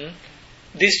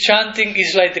 this chanting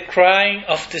is like the crying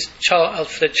of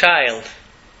the child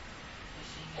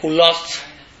who lost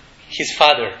his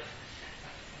father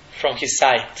from his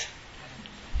sight.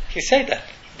 He said that,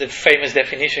 the famous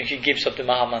definition he gives of the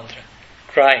Mahamantra,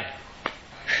 crying.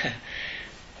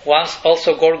 Once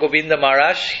also Gaur Govinda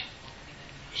Maharaj,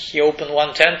 he opened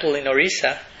one temple in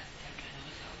Orissa,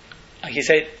 and he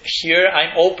said, "Here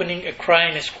I'm opening a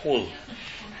crying school."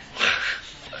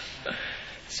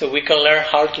 So we can learn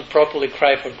how to properly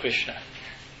cry for Krishna.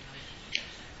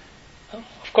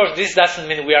 Of course, this doesn't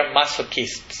mean we are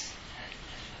masochists.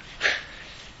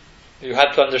 You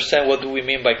have to understand what do we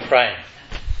mean by crying.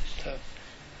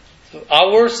 So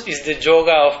ours is the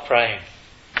yoga of crying.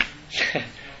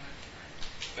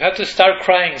 We have to start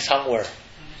crying somewhere.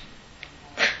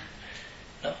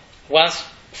 No? Once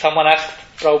someone asked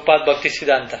Prabhupada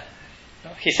Bhaktisiddhanta,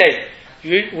 he said,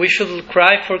 we should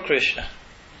cry for Krishna.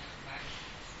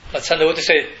 But some devotees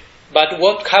say, but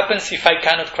what happens if I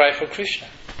cannot cry for Krishna?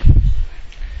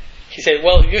 He said,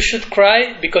 well, you should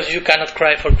cry because you cannot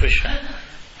cry for Krishna.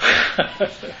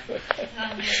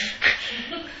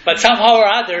 But somehow or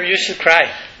other you should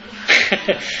cry.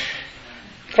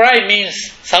 Cry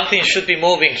means something should be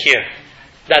moving here.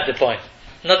 That's the point.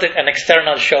 Not an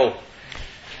external show.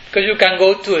 Because you can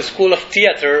go to a school of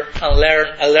theater and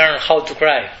learn how to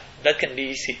cry. That can be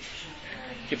easy.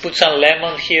 You put some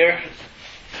lemon here,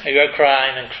 and you are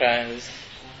crying and crying.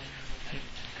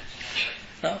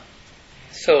 No?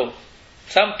 So,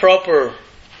 some proper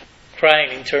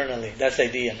crying internally. That's the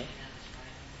idea, no?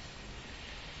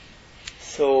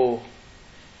 So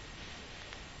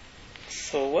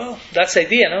well, that's the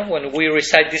idea, no? When we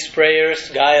recite these prayers,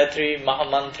 Gayatri,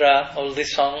 Mahamantra, all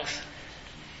these songs,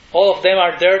 all of them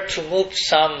are there to move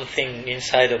something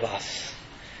inside of us.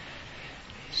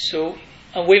 So,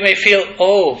 and we may feel,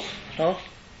 no?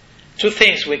 Two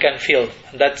things we can feel,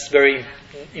 and that's very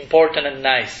important and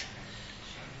nice.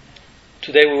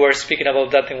 Today we were speaking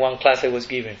about that in one class I was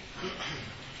giving.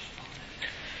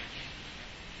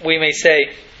 We may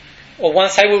say, on one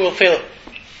side we will feel,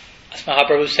 as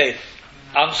Mahaprabhu said,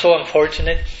 I'm so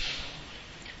unfortunate,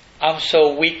 I'm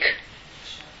so weak,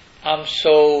 I'm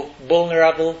so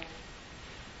vulnerable.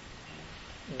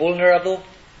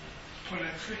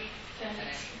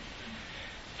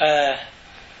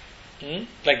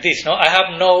 Like this, no? I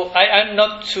have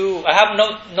not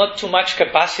too much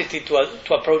capacity to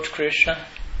approach Krishna.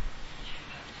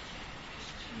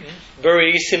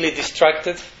 Very easily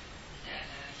distracted.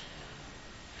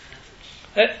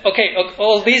 Okay,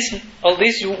 all this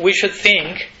we should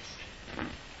think,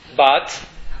 but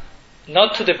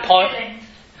not to the point.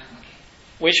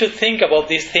 We should think about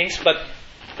these things, but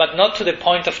not to the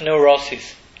point of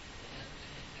neurosis,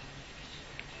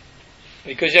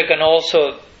 because you can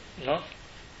also,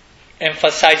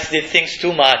 emphasize the things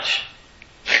too much,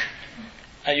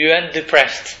 and you end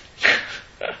depressed,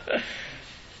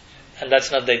 and that's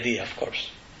not the idea, of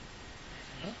course.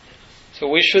 So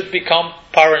we should become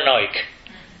paranoid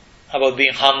about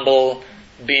being humble,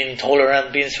 being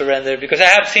tolerant, being surrendered, because I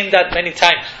have seen that many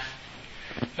times.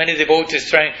 Many devotees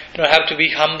trying, have to be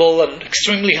humble,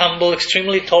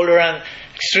 extremely tolerant,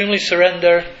 extremely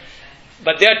surrendered,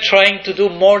 but they are trying to do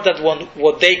more than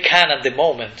what they can at the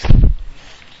moment,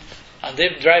 and they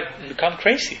become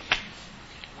crazy.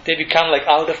 They become like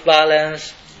out of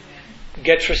balance,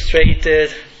 get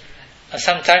frustrated, and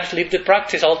sometimes leave the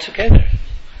practice altogether.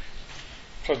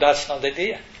 For that's not the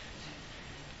idea.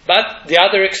 But the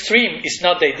other extreme is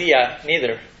not the idea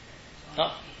neither.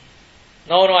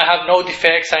 No, I have no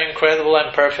defects, I'm incredible,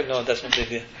 I'm perfect. No, that's not the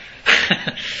idea.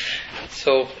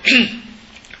 So,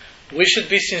 we should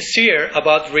be sincere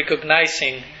about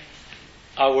recognizing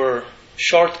our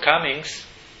shortcomings,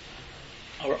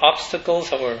 our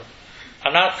obstacles, our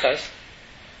anarthas.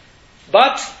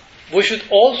 But we should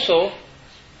also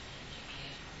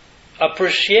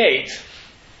appreciate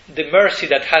the mercy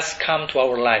that has come to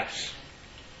our lives.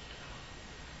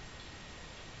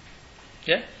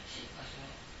 Yeah?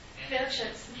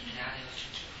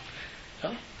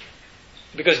 No?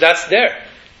 Because that's there.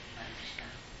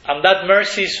 And that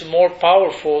mercy is more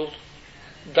powerful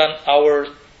than our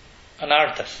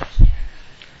anarthas.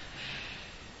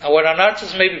 Our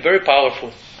anarthas may be very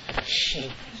powerful.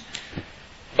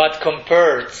 But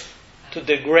compared to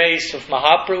the grace of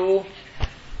Mahaprabhu,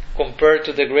 compared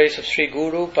to the grace of Sri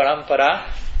Guru, Parampara,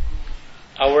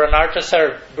 our anarthas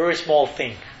are a very small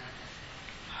thing.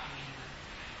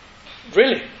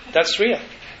 Really, that's real.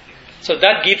 So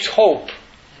that gives hope.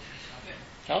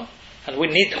 No? And we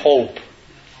need hope.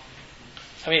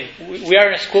 I mean, we are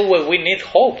in a school where we need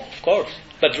hope, of course,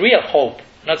 but real hope,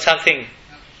 not something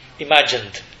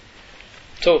imagined.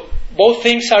 So both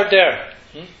things are there.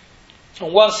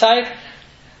 On one side,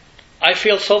 I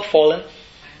feel so fallen.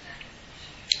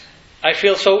 I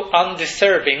feel so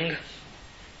undeserving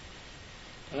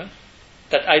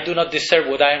that I do not deserve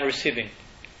what I am receiving.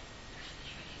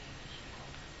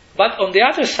 But on the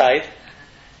other side,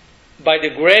 by the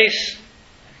grace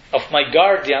of my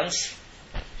guardians,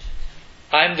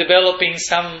 I am developing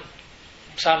some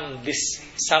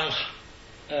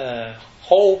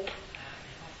hope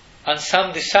and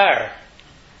some desire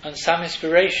and some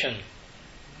inspiration.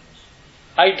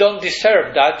 I don't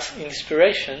deserve that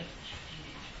inspiration,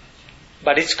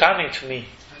 but it's coming to me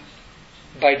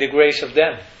by the grace of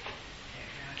them.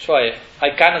 So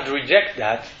I cannot reject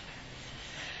that,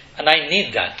 and I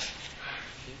need that.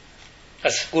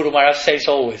 As Guru Maharaj says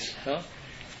always,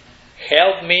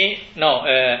 help me.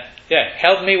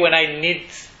 Help me when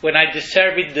I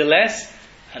deserve it the less,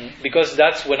 and because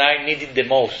that's when I need it the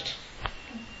most.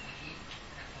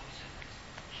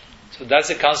 So that's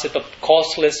the concept of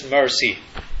costless mercy.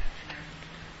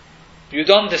 You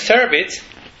don't deserve it,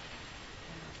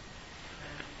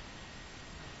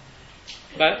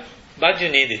 but you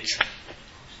need it.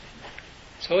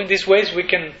 So in these ways we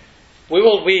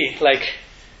will be like,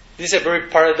 this is a very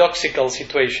paradoxical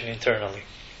situation internally.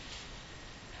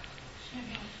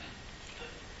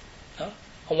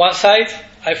 On one side,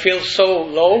 I feel so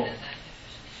low,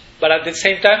 but at the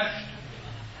same time,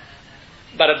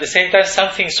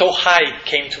 something so high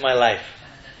came to my life.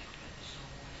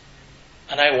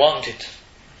 and I want it,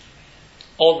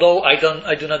 although I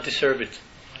do not deserve it.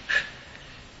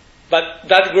 But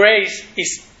that grace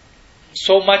is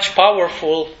so much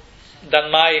powerful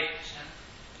than my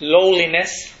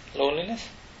lowness,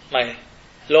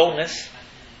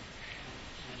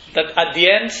 that at the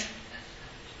end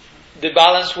the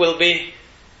balance will be,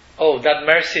 oh, that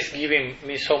mercy is giving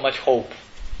me so much hope.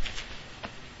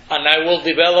 And I will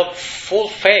develop full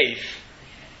faith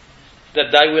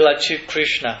that I will achieve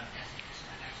Krishna.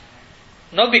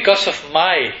 Not because of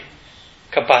my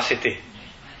capacity,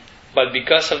 but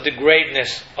because of the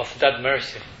greatness of that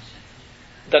mercy.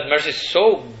 That mercy is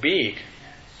so big,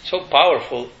 so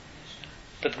powerful,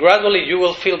 that gradually you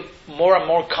will feel more and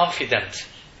more confident.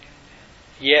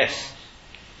 Yes,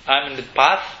 I'm in the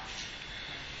path,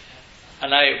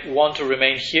 and I want to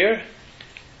remain here.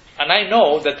 And I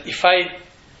know that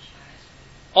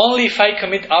only if I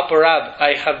commit aparad,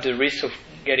 I have the risk of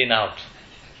getting out.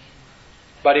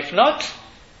 But if not,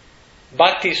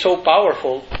 bhakti is so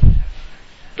powerful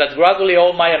that gradually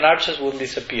all my anarchas will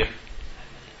disappear.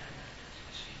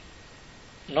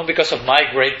 Not because of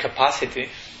my great capacity,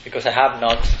 because I have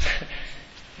not,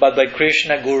 but by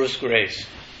Krishna Guru's grace.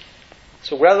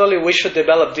 So gradually we should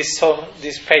develop this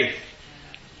faith,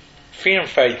 firm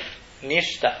faith,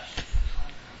 nishta,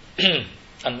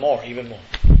 and more, even more.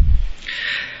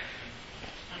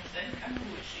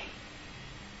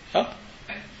 Huh?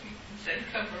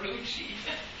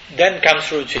 Then comes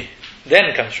Ruchi.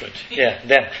 Yeah,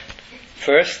 then.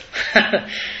 First,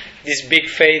 this big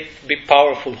faith, big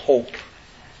powerful hope.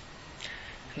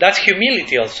 That's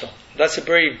humility also. That's a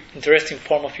very interesting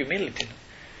form of humility.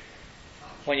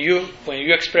 When you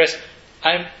express,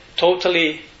 I'm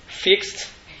totally fixed,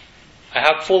 I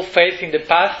have full faith in the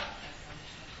path,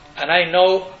 and I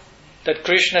know that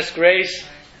Krishna's grace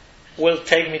will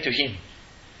take me to Him.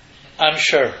 I'm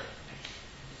sure.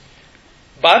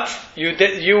 But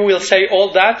you will say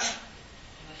all that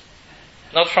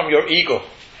not from your ego.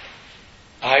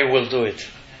 I will do it.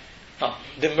 No,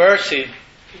 the mercy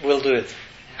will do it.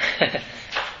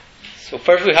 So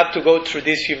first we have to go through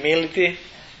this humility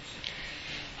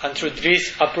and through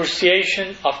this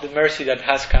appreciation of the mercy that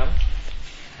has come.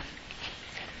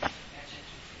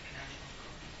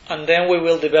 And then we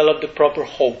will develop the proper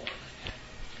hope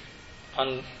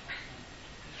and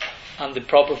the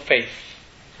proper faith.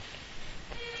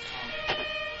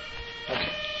 Okay.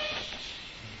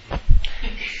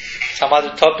 Some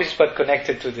other topics, but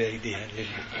connected to the idea a little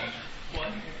bit.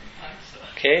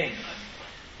 Okay.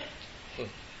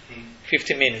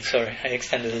 15 minutes, sorry, I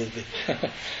extended a little bit.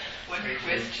 One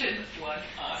question, one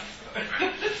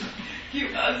answer. You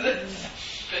answered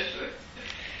better.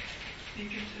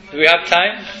 Do we have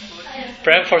time?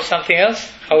 Prem for something else?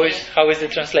 How is the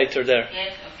translator there?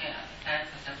 Yes, okay. Time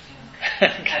for something.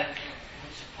 I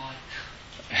would support.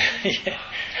 Yeah.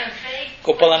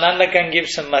 Gopalananda can give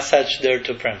some massage there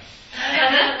to Prem.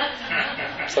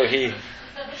 So he.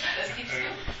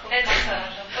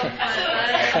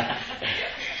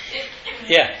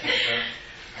 Yeah.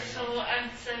 So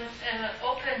answer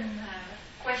open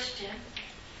question.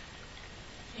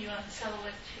 You answer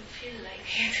what you feel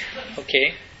like.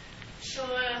 Okay. So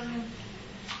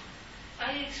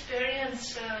I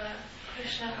experience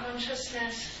Krishna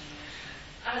consciousness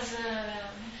as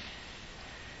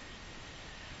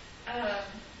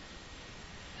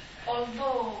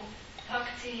although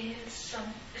bhakti is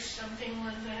something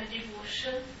with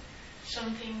devotion,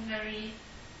 something very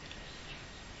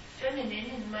feminine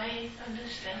in my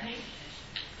understanding,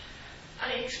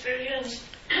 I experience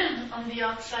on the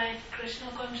outside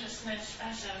Krishna consciousness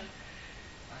as a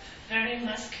very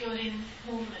masculine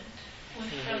movement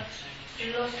with a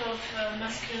lot of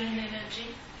masculine energy.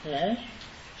 Mm-hmm.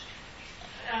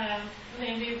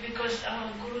 Maybe because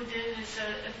our Gurudev is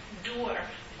a doer,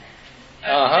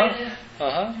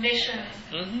 mission,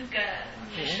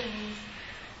 mission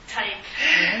type,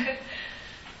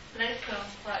 like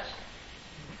Prabhupada.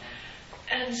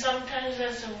 And sometimes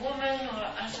as a woman or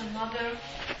as a mother,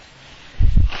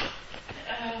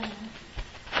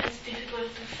 it's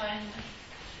difficult to find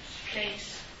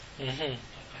place. Mm-hmm.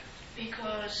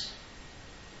 Because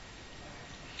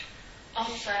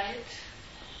outside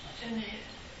in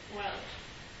the world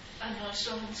and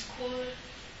also in school,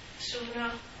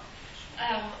 sooner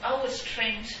I was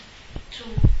trained to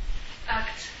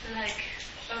act like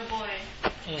a boy,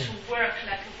 to work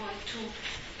like a boy, to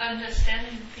understand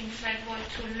things like boy,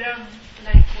 to learn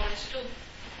like boys do.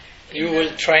 You were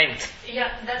trained.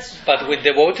 Yeah, that's. But with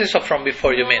devotees or from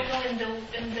before, you mean?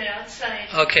 In the outside.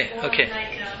 Okay.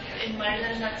 Like in my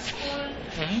land at school,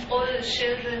 all the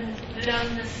children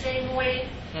learn the same way,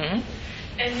 and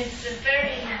it's a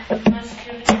very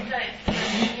masculine type.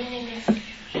 femininity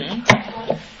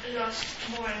got lost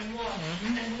more and more.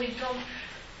 And we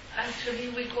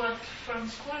got from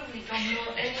school, we don't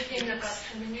know anything about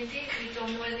femininity, we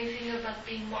don't know anything about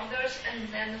being mothers, and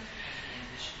then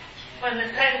when the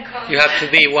time comes, you have to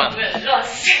be one. we're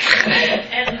lost.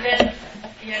 And then,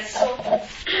 so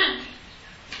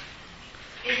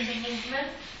in the movement,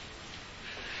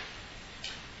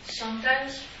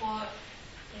 sometimes for a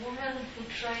woman who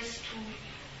tries to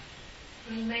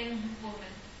remain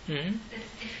woman,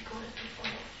 it's difficult to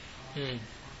follow.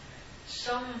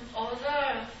 Some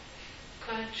other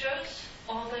cultures,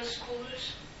 other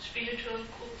schools, spiritual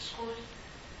schools,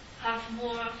 have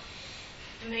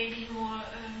maybe more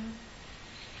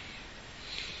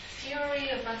theory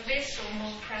about this, or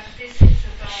more practices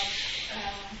about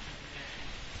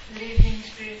living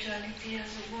spirituality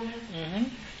as a woman.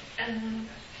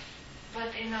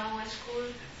 But in our school,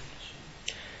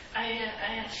 I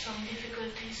have some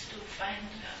difficulties to find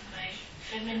my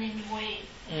feminine way.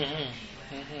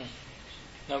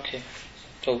 Okay.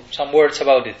 So some words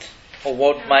about it, or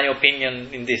what my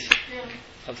opinion in this. Yeah.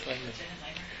 Something like that.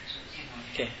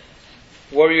 Okay.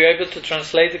 Were you able to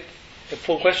translate the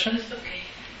full question? Okay.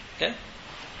 Yeah.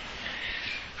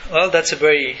 Well, that's a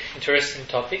very interesting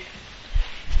topic.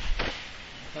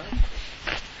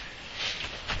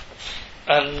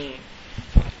 And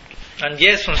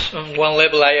yes, on one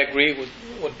level I agree with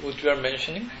what you are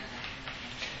mentioning.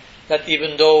 That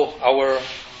even though our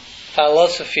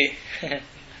philosophy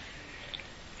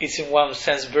is in one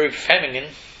sense very feminine,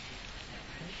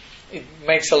 it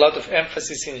makes a lot of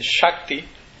emphasis in Shakti,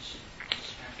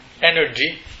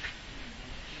 energy,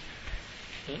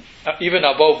 even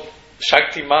above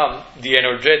Shakti Man, the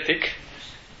energetic.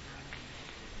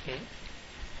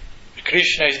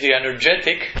 Krishna is the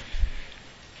energetic,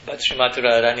 but Srimati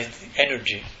Radharani is the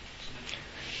energy.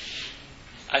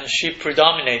 And she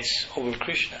predominates over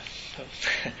Krishna.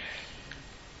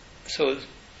 So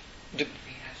the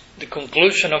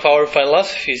conclusion of our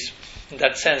philosophy is, in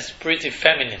that sense, pretty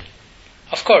feminine.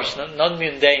 Of course, not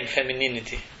mundane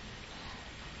femininity.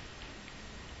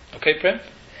 Okay, Prem?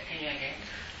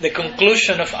 The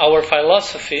conclusion of our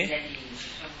philosophy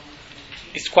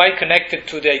is quite connected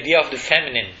to the idea of the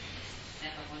feminine.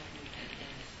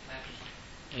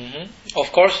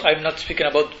 Of course, I'm not speaking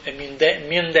about a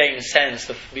mundane sense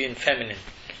of being feminine.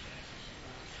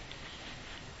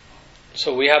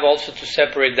 So we have also to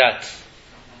separate that.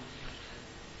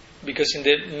 Because in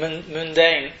the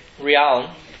mundane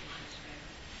realm,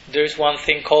 there is one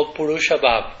thing called Purusha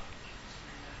Bhav.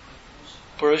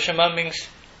 Purusha Bhav means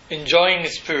enjoying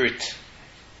spirit,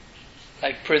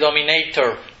 like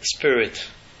predominator spirit,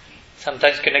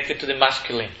 sometimes connected to the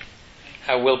masculine.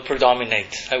 I will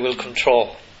predominate, I will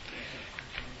control.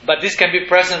 But this can be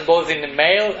present both in the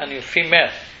male and in female.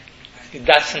 It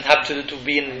doesn't have to do to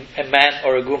being a man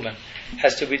or a woman. It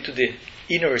has to be to the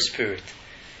inner spirit.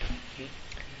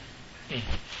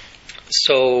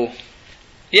 So,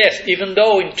 yes, even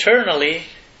though internally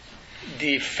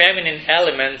the feminine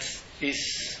element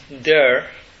is there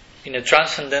in a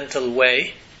transcendental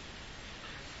way,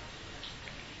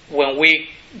 when we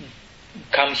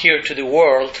come here to the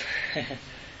world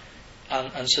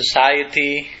and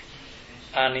society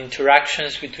and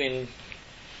interactions between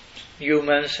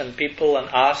humans and people and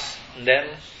us and them,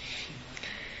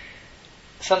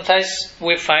 sometimes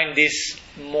we find this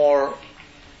more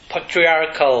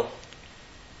patriarchal,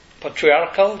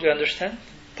 do you understand?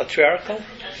 Patriarchal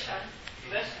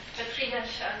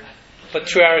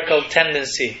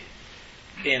tendency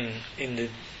in the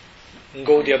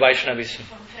Gaudiya Vaishnavism.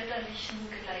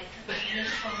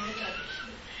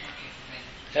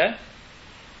 Yeah?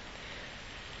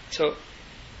 So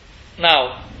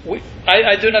now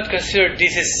I do not consider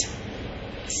this is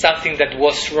something that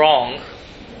was wrong,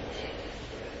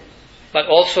 but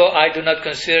also I do not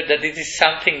consider that it is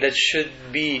something that should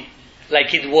be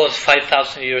like it was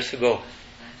 5,000 years ago.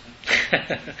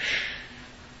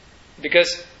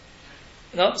 Because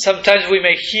sometimes we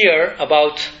may hear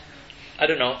about,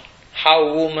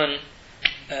 how women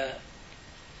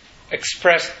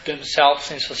expressed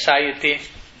themselves in society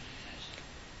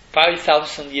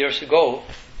 5,000 years ago,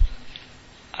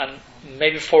 and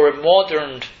maybe for a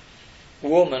modern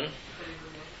woman,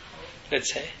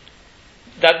 let's say,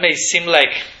 that may seem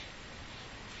like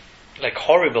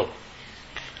horrible.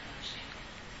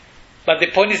 But the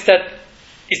point is that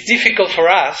it's difficult for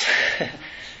us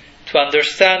to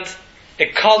understand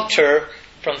a culture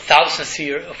from thousands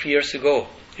of years ago.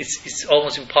 It's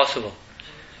almost impossible.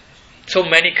 So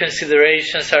many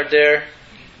considerations are there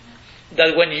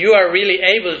that when you are really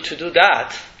able to do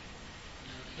that,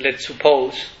 let's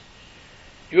suppose,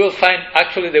 you will find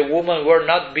actually the women were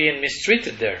not being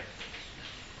mistreated there.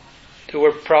 They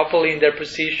were properly in their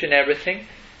position, everything.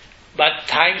 But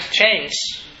times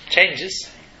changes.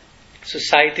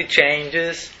 Society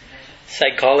changes.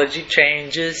 Psychology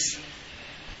changes.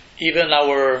 Even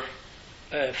our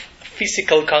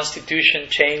physical constitution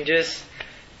changes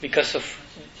because of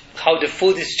how the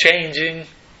food is changing,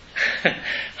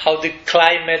 how the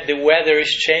climate, the weather is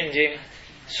changing.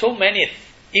 So many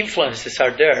influences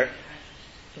are there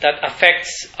that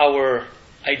affects our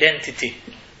identity.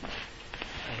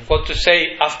 And what to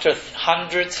say after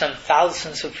hundreds and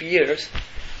thousands of years?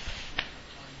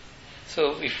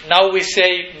 So if now we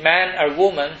say man or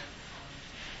woman,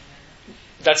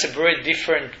 that's a very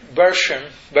different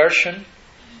version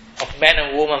of man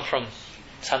and woman from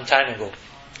some time ago.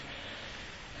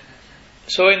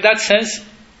 So in that sense,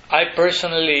 I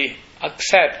personally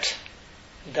accept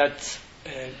that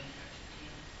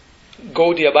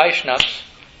Gaudiya Vaishnavas,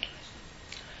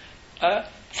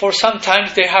 for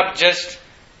sometimes they have just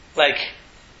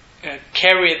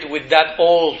carried with that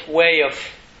old way of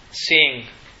seeing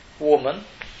woman.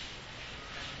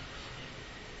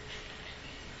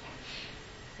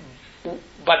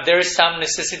 But there is some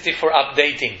necessity for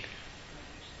updating.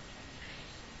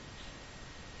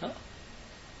 No?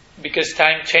 Because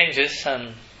time changes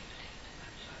and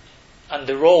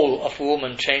the role of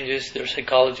woman changes, their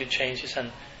psychology changes,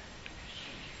 and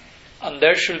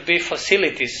there should be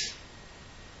facilities.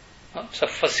 No? So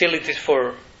facilities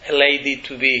for a lady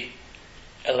to be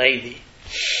a lady.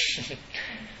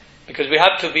 Because we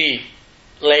have to be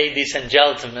ladies and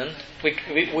gentlemen. We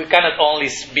cannot only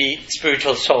be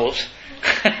spiritual souls.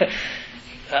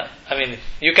 I mean,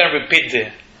 you can repeat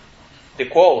the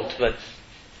quote, but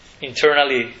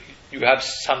internally you have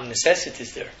some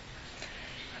necessities there.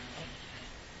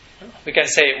 We can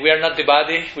say, we are not the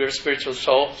body, we are a spiritual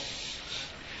soul.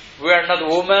 We are not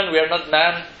woman, we are not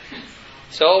man.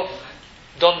 So,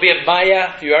 don't be a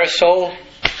Maya, you are a soul.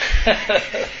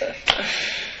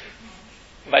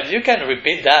 But you can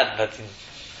repeat that, but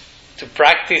to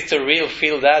practice, to really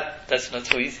feel that's not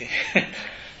so easy.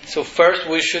 So first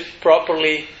we should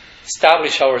properly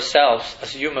establish ourselves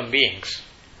as human beings.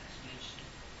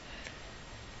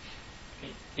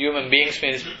 Human beings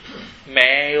means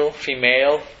male,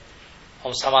 female,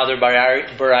 or some other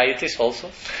varieties also.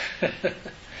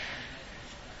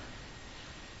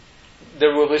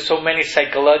 There will be so many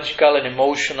psychological and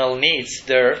emotional needs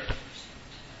there,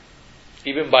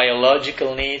 even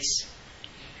biological needs,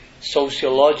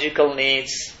 sociological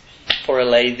needs for a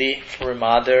lady, for a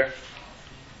mother,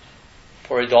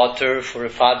 for a daughter, for a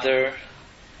father,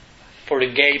 for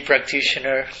a gay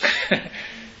practitioner.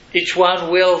 Each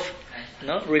one will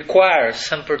require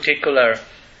some particular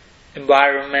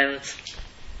environment,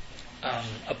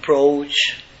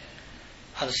 approach,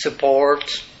 and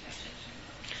support.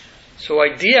 So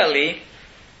ideally,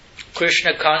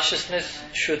 Krishna consciousness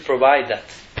should provide that.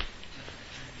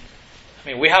 I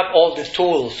mean, we have all the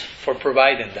tools for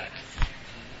providing that.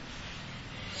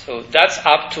 So that's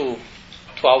up to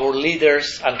our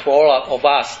leaders and to all of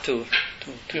us to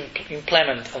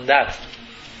implement on that.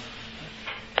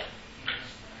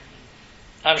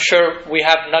 I'm sure we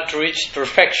have not reached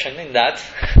perfection in that.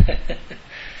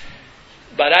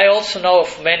 But I also know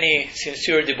of many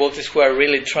sincere devotees who are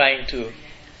really trying to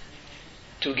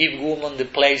give women the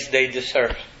place they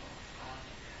deserve.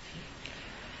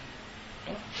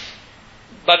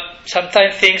 But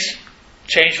sometimes things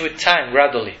change with time,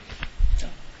 gradually.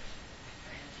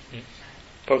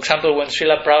 For example, when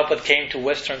Srila Prabhupada came to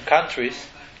Western countries,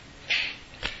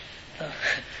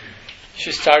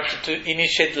 she started to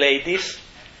initiate ladies,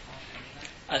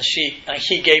 and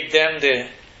he gave them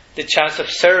the chance of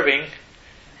serving,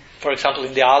 for example,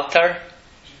 in the altar,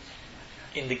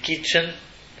 in the kitchen,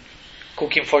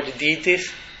 cooking for the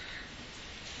deities.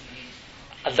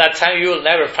 At that time, you will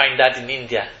never find that in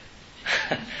India.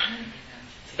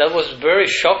 That was very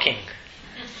shocking.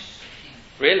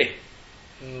 Really.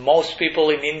 Most people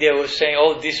in India were saying,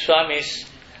 oh, this Swami is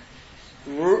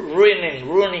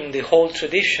ruining the whole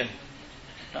tradition.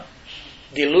 No?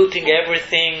 Diluting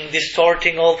everything,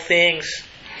 distorting all things.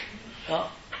 No?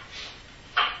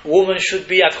 Women should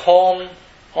be at home,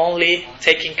 only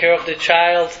taking care of the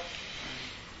child.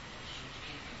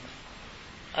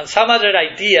 And some other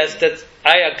ideas that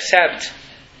I accept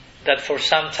that for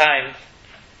some time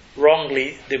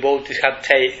wrongly devotees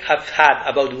have had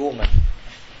about women.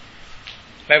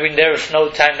 Maybe there is no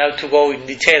time now to go in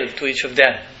detail to each of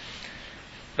them.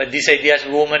 But these ideas,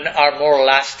 women are more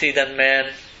lusty than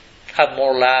men, have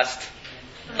more lust.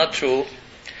 Not true.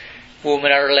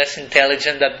 Women are less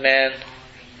intelligent than men.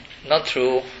 Not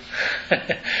true.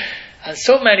 and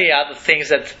so many other things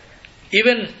that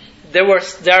even they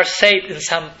are said in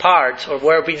some parts, or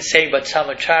were being said by some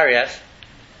acharyas,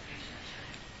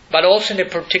 but also in a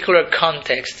particular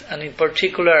context, and in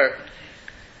particular,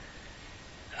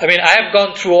 I have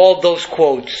gone through all those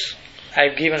quotes.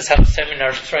 I've given some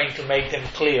seminars trying to make them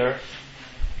clear,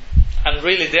 and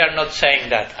really they are not saying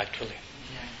that actually.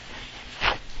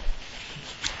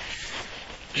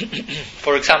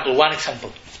 For example, one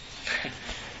example.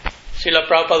 Srila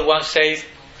Prabhupada once says,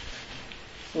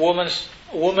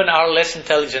 women are less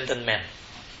intelligent than men.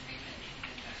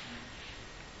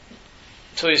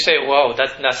 So you say, wow,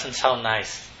 that doesn't sound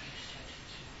nice.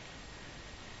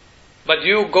 But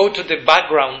you go to the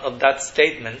background of that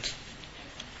statement,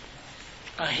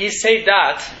 and he said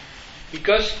that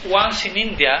because once in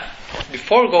India,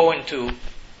 before going to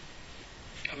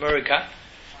America,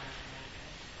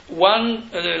 one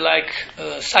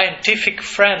scientific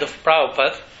friend of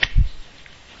Prabhupada,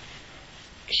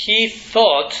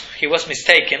 he was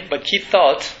mistaken, but he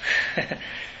thought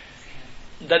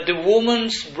that the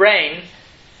woman's brain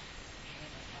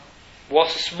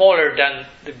was smaller than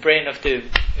the brain of the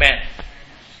man.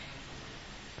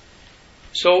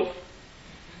 So,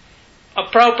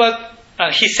 Prabhupada,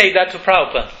 and he said that to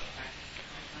Prabhupada.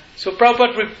 So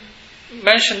Prabhupada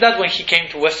mentioned that when he came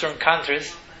to Western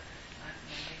countries.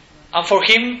 And for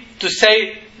him to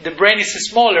say the brain is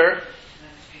smaller,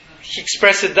 he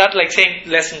expressed that like saying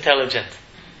less intelligent.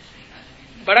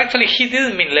 But actually he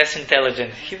didn't mean less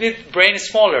intelligent. He did brain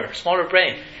smaller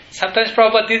brain. Sometimes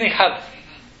Prabhupada didn't have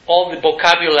all the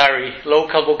vocabulary,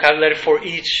 local vocabulary for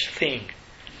each thing.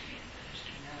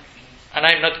 And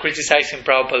I'm not criticizing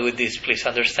Prabhupada with this, please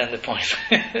understand the point.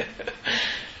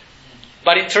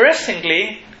 But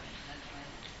interestingly,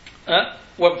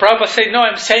 when Prabhupada said, no,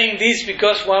 I'm saying this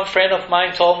because one friend of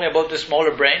mine told me about the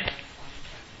smaller brain,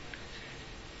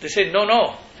 they said,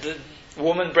 no, the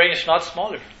woman brain is not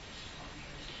smaller.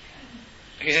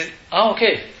 He said,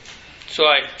 okay. So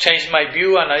I changed my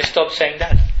view and I stopped saying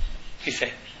that, he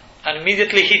said. And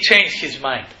immediately he changed his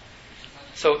mind.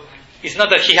 So it's not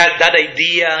that he had that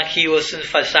idea, he was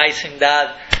emphasizing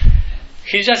that.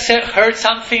 He just heard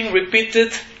something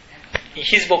repeated in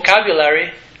his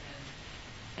vocabulary.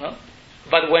 No?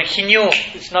 But when he knew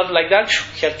it's not like that,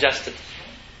 he adjusted.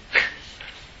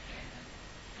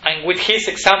 And with his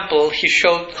example, he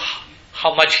showed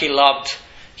how much he loved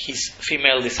his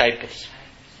female disciples.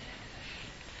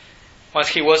 Once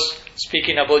he was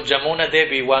speaking about Jamuna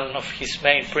Devi, one of his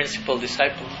main principal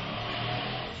disciples,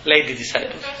 lady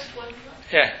disciples.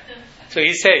 Yeah. So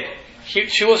he said,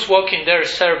 she was walking there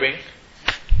serving,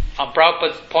 and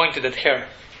Prabhupada pointed at her,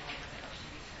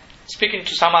 speaking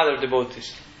to some other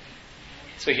devotees.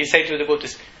 So he said to the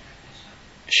devotees,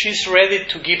 she's ready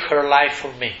to give her life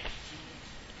for me.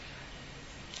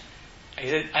 He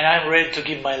said, and I'm ready to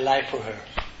give my life for her.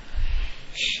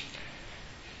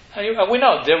 And we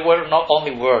know there were not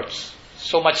only words,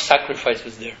 so much sacrifice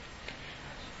was there.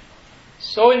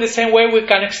 So in the same way we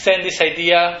can extend this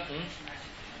idea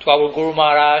to our Guru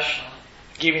Maharaj,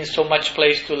 giving so much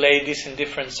place to ladies in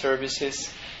different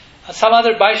services. And some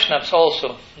other Vaishnavas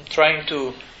also, trying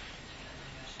to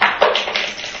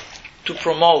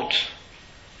promote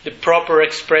the proper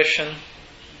expression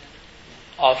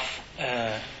of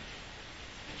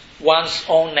one's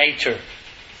own nature.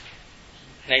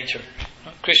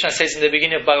 Krishna says in the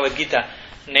beginning of Bhagavad Gita,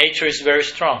 nature is very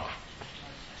strong.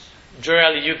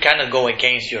 Generally, you cannot go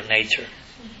against your nature.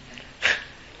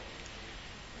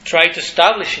 Try to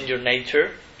establish in your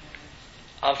nature,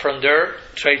 and from there,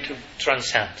 try to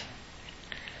transcend.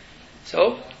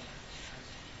 So,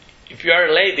 if you are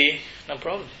a lady, no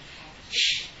problem.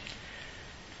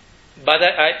 But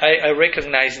I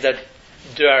recognize that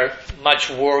there are much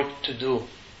work to do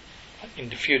in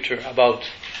the future about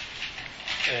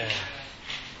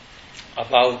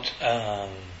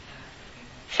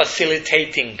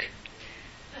facilitating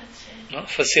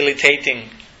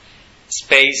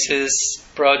spaces,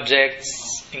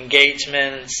 projects,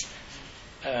 engagements,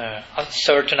 a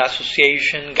certain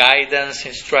association, guidance,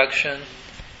 instruction.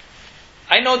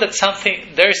 I know that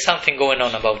there is something going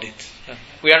on about it.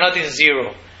 We are not in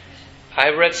zero. I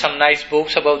read some nice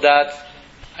books about that.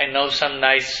 I know some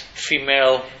nice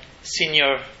female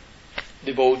senior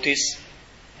devotees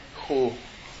who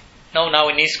now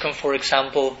in ISKCON, for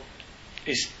example,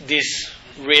 is this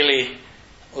really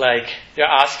like they're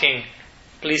asking,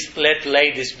 please let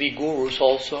ladies be gurus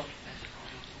also,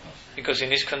 because in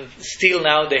ISKCON still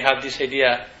now they have this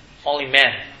idea only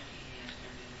men,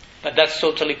 but that's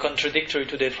totally contradictory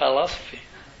to their philosophy.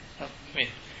 I mean,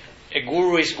 a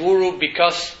guru is guru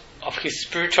because of his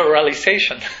spiritual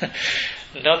realization,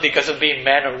 not because of being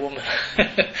man or woman.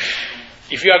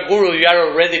 if you are guru, you are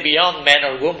already beyond man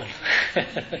or woman.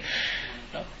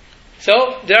 No?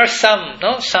 So there are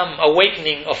some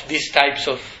awakening of these types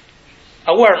of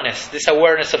awareness. This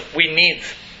awareness of we need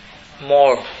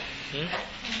more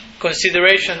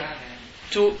consideration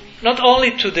to not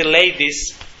only to the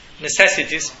ladies'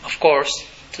 necessities, of course,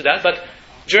 to that, but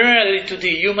generally to the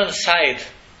human side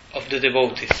of the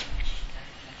devotees.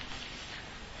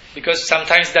 Because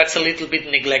sometimes that's a little bit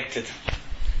neglected.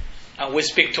 And we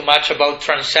speak too much about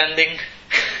transcending.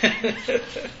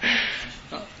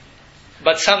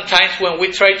 But sometimes when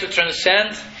we try to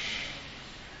transcend,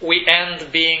 we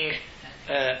end being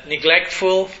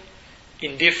neglectful,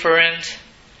 indifferent,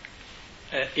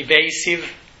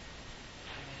 evasive.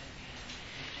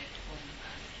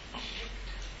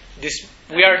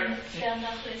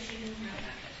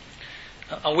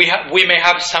 We may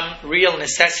have some real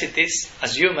necessities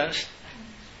as humans,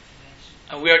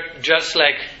 and we are just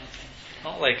like,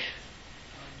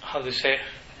 how do you say,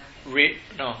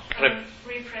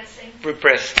 repressing.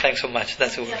 Repress. Thanks so much.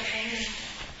 That's the word.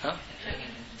 Huh?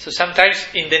 So sometimes,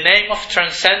 in the name of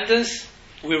transcendence,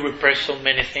 we repress so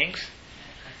many things.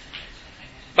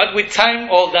 But with time,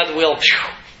 all that will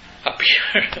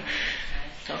appear.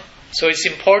 So it's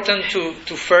important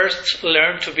to first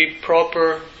learn to be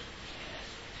proper.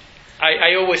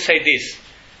 I always say this.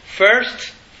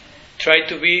 First, try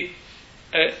to be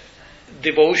a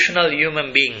devotional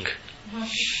human being.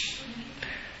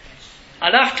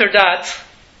 And after that,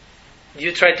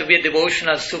 you try to be a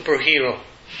devotional superhero.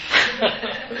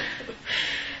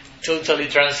 Totally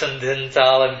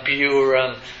transcendental and pure.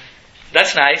 And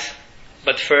that's nice.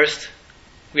 But first,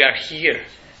 we are here.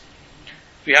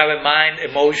 We have a mind,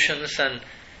 emotions, and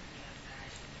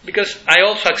because I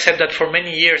also accept that for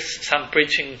many years some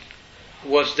preaching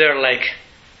was there like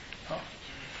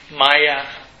Maya,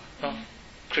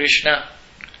 Krishna,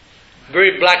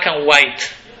 very black and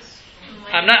white.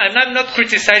 I'm not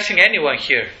criticizing anyone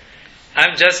here.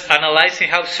 I'm just analyzing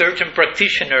how certain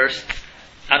practitioners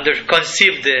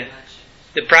conceive the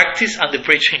practice and the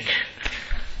preaching.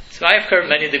 So I've heard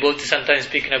many devotees sometimes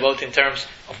speaking about in terms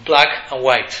of black and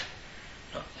white.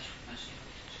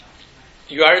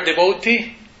 You are a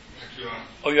devotee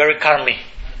or you are a karmi.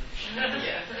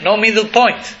 No middle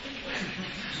point.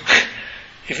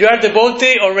 If you are a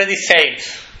devotee, already saved.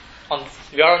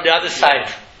 You are on the other side.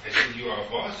 I think you are a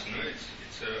boss, no?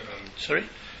 Sorry?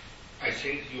 I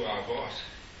think you are a boss.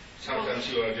 Sometimes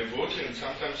you are a devotee and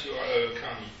sometimes you are a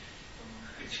karmi.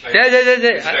 It's like,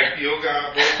 it's like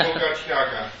yoga,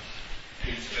 tyaga.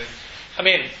 I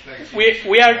mean,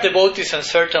 we are devotees on a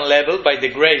certain level by the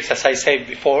grace, as I said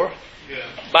before. Yeah.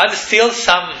 But still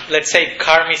some, let's say,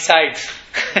 karmi side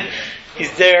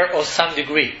is there of some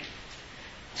degree.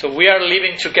 So we are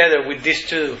living together with these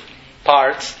two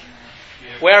parts.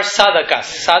 Yeah. We are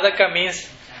sadhakas. Sadhaka means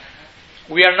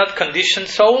we are not conditioned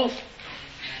soul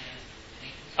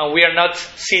and we are not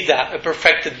siddha, a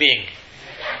perfected being.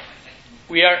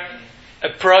 We are a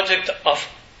project of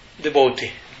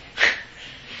devotee.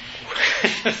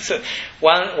 So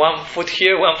one foot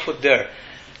here, one foot there.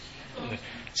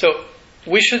 So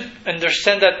we should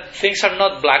understand that things are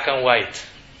not black and white.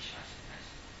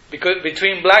 Because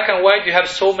between black and white you have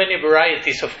so many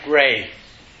varieties of grey.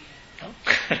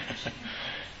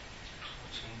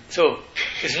 So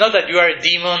it's not that you are a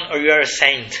demon or you are a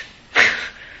saint.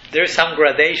 There is some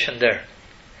gradation there.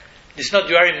 It's not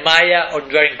you are in Maya or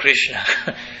you are in Krishna.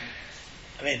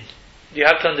 I mean, you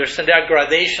have to understand there are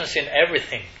gradations in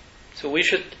everything. So we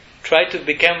should try to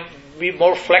be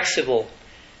more flexible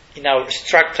in our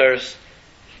structures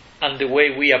and the way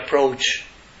we approach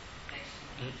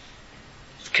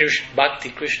Bhakti,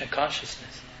 Krishna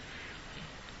consciousness.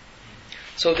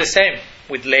 So the same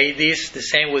with ladies, the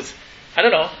same with, I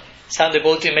don't know, some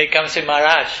devotee may come and say,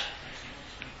 Maharaj,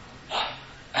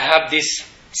 I have this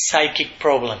psychic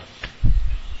problem.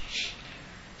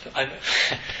 So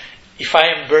if I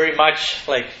am very much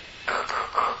like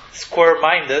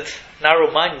square-minded,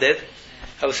 narrow-minded,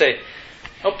 I would say,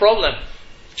 no problem,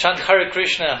 chant Hare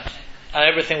Krishna and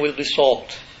everything will be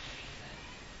solved.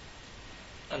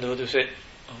 And the devotee will say,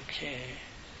 okay,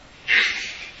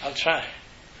 I'll try.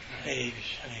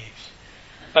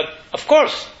 But of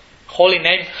course, holy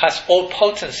name has all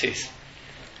potencies.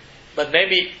 But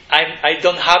maybe I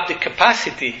don't have the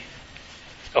capacity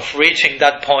of reaching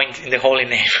that point in the holy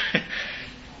name.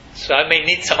 So I may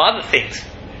need some other things.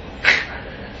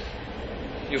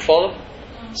 You follow?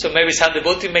 So maybe some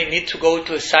devotee may need to go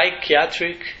to a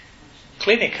psychiatric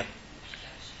clinic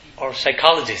or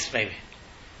psychologist maybe.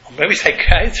 Or maybe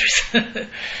psychiatrist.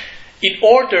 In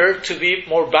order to be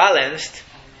more balanced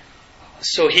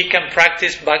so he can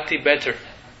practice bhakti better.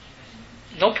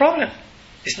 No problem.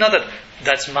 It's not that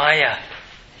that's Maya.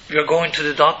 You're going to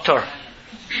the doctor.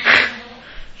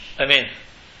 I mean,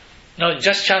 no,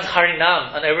 just chant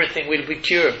Harinam and everything will be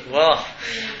cured. Well,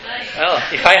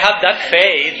 if I have that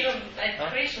faith,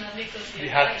 you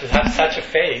have to have such a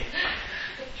faith.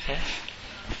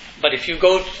 But if you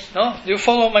go, do you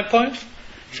follow my point?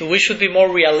 So we should be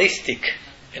more realistic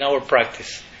in our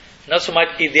practice. Not so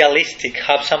much idealistic,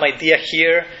 have some idea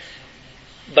here,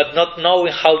 but not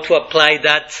knowing how to apply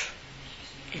that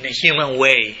in a human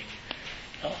way.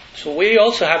 So we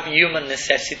also have human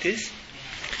necessities,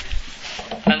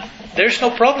 and there's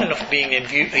no problem of being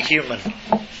a human.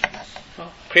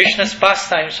 Krishna's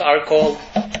pastimes are called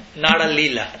Nara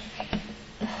Lila,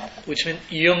 which means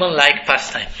human-like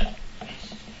pastimes.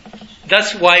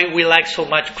 That's why we like so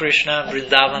much Krishna and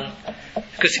Vrindavan,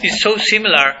 because it's so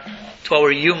similar to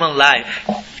our human life.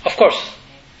 Of course,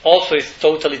 also it's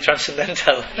totally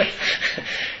transcendental.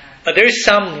 But there is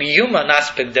some human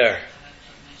aspect there.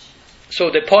 So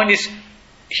the point is,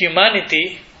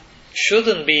 humanity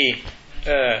shouldn't be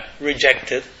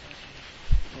rejected,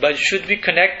 but should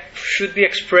be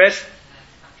expressed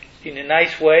in a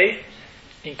nice way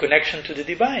in connection to the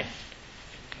divine.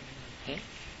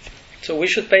 So we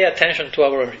should pay attention to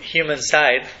our human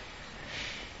side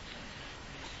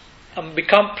and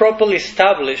become properly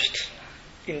established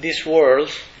in this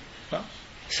world.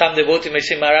 Some devotee may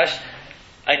say, Maharaj,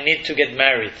 I need to get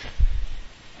married.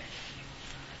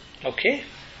 Okay?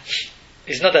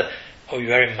 It's not that,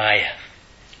 you are in Maya.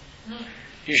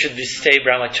 You should stay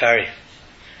brahmachari.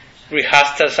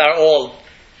 Grihasthas are all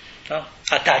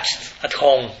attached at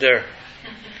home there.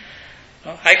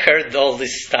 I heard all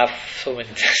this stuff so many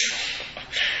times.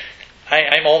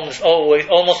 I'm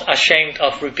almost ashamed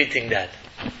of repeating that.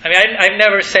 I mean, I've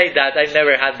never said that. I've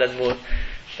never had that mood.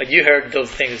 But you heard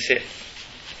those things.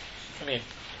 I mean,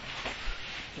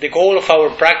 the goal of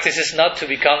our practice is not to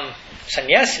become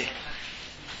sannyasi.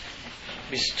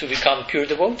 It's to become pure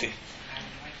devotee.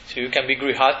 So you can be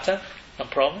grihastha, no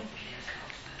problem.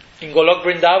 In Golok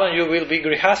Vrindavan, you will be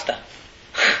grihastha.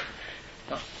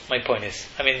 My point is,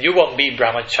 I mean, you won't be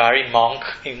brahmachari, monk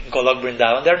in Golok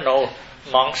Vrindavan. There are no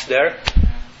monks there.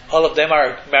 All of them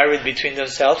are married between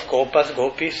themselves, gopas,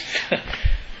 gopis.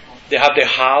 They have the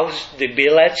house, the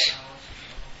village,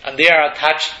 and they are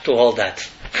attached to all that.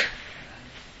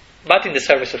 But in the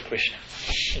service of Krishna.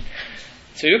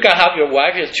 So you can have your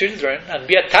wife, your children, and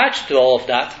be attached to all of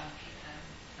that.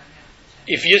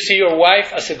 If you see your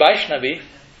wife as a Vaishnavi,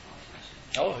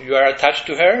 you are attached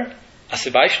to her as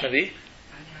a Vaishnavi,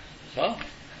 well,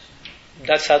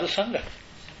 that's sadhu sangha.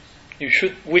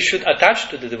 We should attach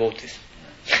to the devotees.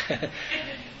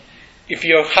 If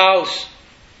your house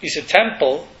is a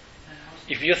temple,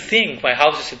 if you think my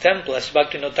house is a temple, as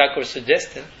Bhaktivinoda Thakur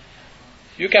suggested,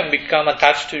 you can become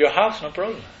attached to your house, no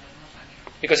problem.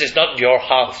 Because it's not your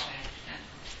house,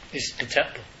 it's the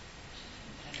temple.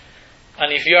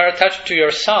 And if you are attached to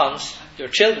your sons, your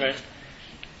children,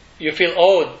 you feel,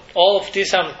 all of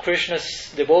these are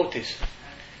Krishna's devotees.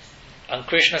 And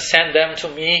Krishna sent them to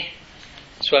me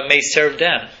so I may serve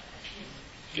them.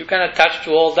 You can attach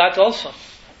to all that also.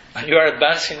 And you are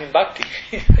advancing in bhakti.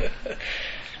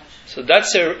 So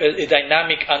that's a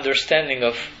dynamic understanding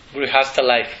of Grihastha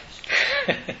life.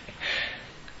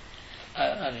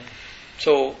 And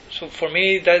so for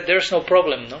me, there's no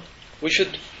problem. No, we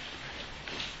should.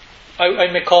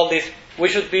 I may call this. We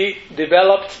should be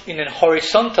developed in a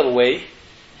horizontal way.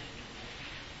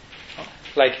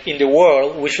 Like in the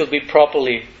world, we should be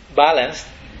properly balanced,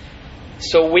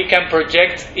 so we can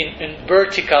project in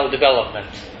vertical development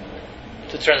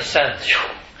to transcend,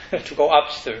 to go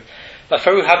upstairs. But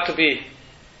first, we have to be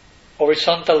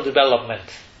horizontal development.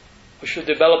 We should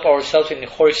develop ourselves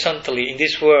horizontally in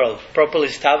this world, properly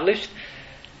established.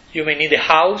 You may need a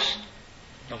house,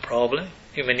 no problem.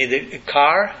 You may need a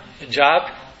car, a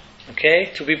job, okay,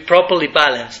 to be properly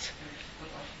balanced.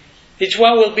 Each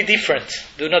one will be different.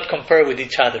 Do not compare with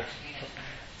each other.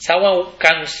 Someone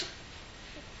can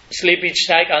sleep each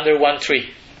night under one tree.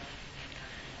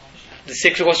 The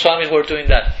 6 Goswamis were doing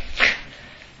that.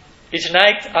 Each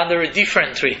night under a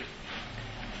different tree.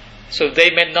 So they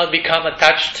may not become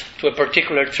attached to a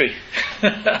particular tree.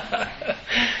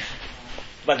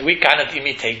 But we cannot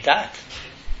imitate that.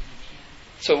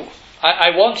 So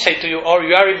I won't say to you,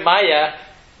 you are in Maya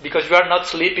because you are not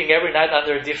sleeping every night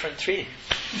under a different tree.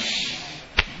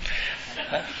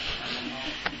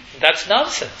 That's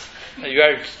nonsense. You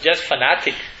are just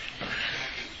fanatic.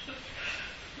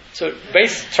 So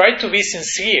try to be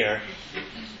sincere.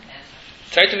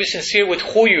 Try to be sincere with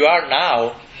who you are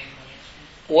now.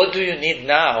 What do you need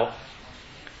now?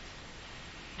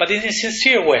 But in a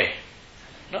sincere way.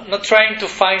 Not trying to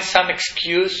find some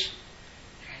excuse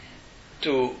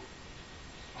to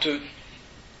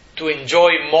enjoy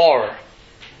more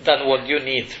than what you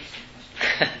need.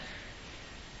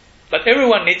 But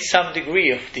everyone needs some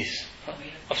degree of this,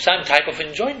 of some type of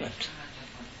enjoyment.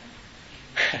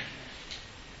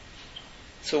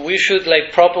 So we should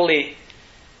properly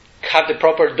have the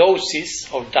proper doses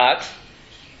of that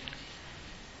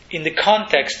in the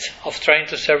context of trying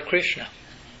to serve Krishna.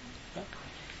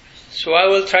 So I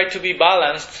will try to be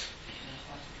balanced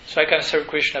so I can serve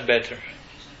Krishna better.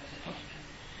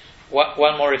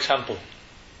 One more example.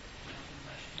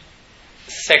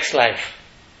 Sex life.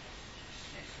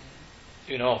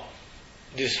 You know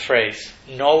this phrase,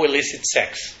 no illicit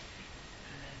sex.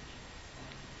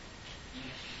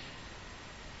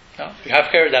 No? You have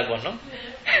heard that one, no?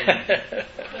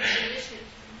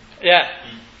 Yeah.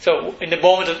 So in the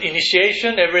moment of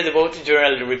initiation, every devotee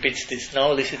generally repeats this,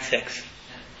 no illicit sex.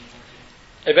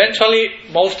 Eventually,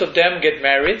 most of them get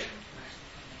married.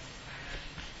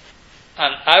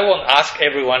 And I won't ask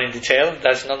everyone in detail,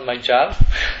 that's not my job.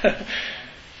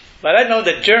 But I know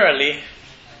that generally,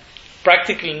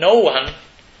 practically no one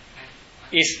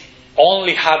is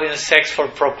only having sex for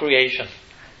procreation.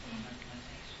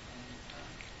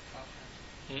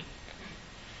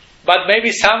 But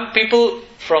maybe some people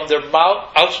from their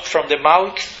mouth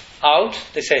out,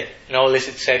 they say no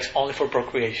illicit sex, only for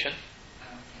procreation.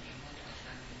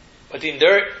 But in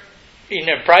their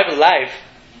private life,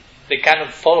 they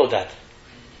cannot follow that.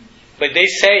 But they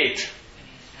say it,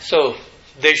 so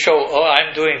they show, oh,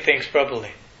 I'm doing things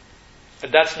properly.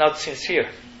 But that's not sincere.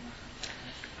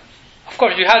 Of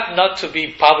course, you have not to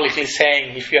be publicly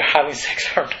saying if you're having sex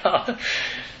or not.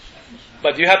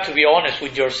 But you have to be honest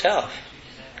with yourself.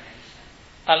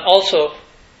 And also,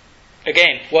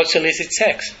 again, what's illicit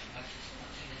sex?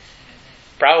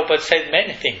 Prabhupada said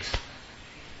many things.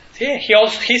 See,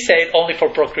 he said only for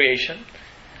procreation.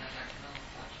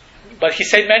 But he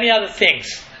said many other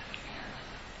things.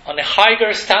 On a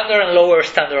higher standard and lower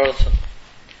standard also.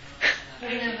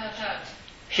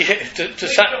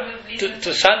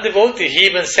 To some devotee, he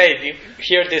even said,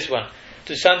 hear this one.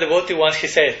 To some devotee once he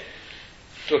said,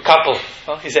 to a couple,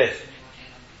 he said,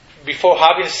 before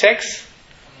having sex,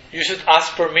 you should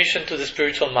ask permission to the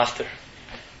spiritual master.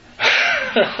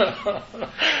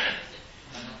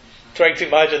 Trying to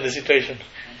imagine the situation.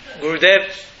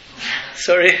 Gurudev,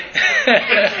 sorry.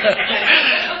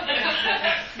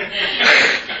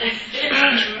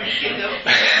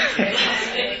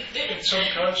 In some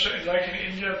culture, like in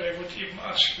India, they would even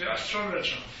ask the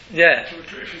astrologer. Yeah.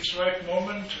 If it's the right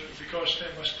moment, because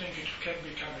they must think it can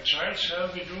become a child, shall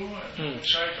we do? And the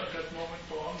child at that moment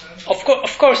born.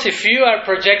 Of course, if you are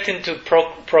projecting to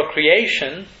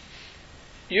procreation,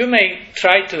 you may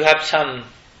try to have some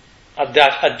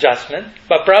adjustment.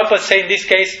 But Prabhupada said in this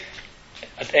case,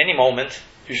 at any moment,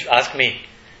 you should ask me.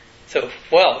 So,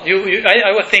 well,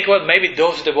 I would think, well, maybe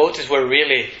those devotees were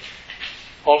really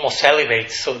almost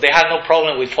celibates, so they had no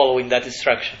problem with following that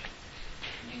instruction.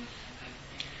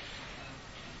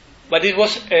 But it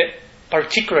was a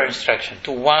particular instruction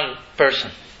to one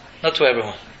person, not to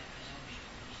everyone.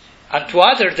 And to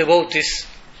other devotees,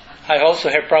 I also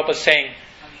heard Prabhupada saying,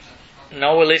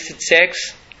 no illicit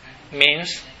sex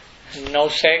means no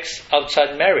sex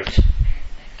outside marriage.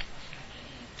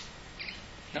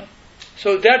 No?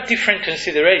 So there are different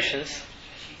considerations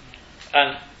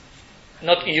and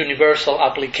not universal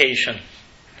application.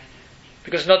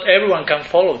 Because not everyone can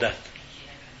follow that.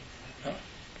 No?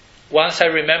 Once I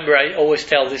remember, I always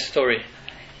tell this story.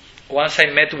 Once I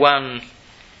met one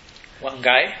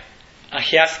guy, and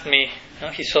he asked me,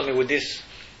 he saw me with these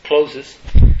clothes.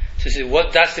 So he said,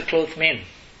 what does the cloth mean?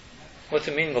 What's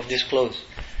the meaning of this clothes?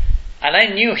 And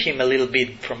I knew him a little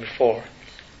bit from before.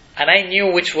 And I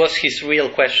knew which was his real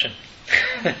question.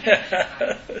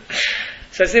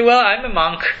 So I said, well, I'm a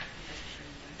monk.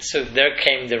 So there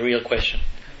came the real question.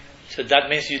 So that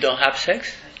means you don't have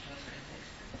sex?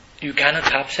 You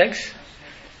cannot have sex?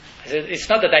 I said, it's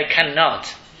not that I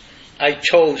cannot. I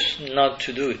chose not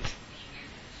to do it.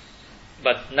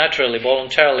 But naturally,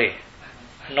 voluntarily,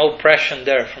 no pressure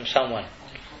there from someone.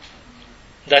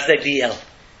 That's the ideal.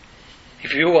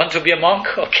 If you want to be a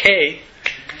monk, okay.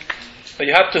 But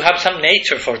you have to have some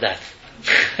nature for that.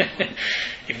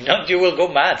 If not, you will go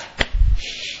mad.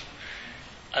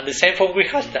 And the same for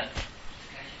Grihastha.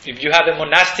 If you have a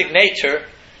monastic nature,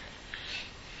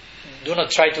 do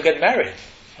not try to get married.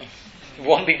 It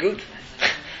won't be good.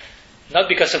 Not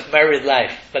because of married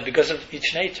life, but because of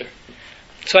each nature.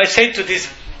 So I say to this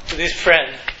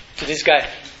friend, to this guy,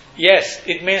 yes,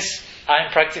 it means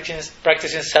I'm practicing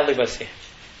celibacy.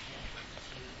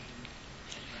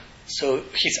 So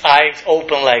his eyes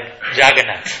open like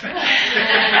Jagannath.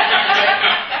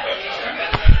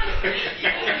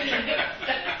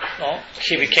 No?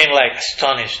 He became like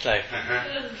astonished, like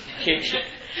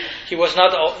he was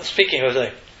not speaking. He was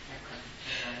like.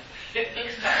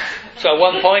 So at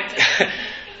one point,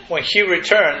 when he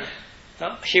returned,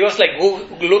 he was like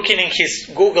looking in his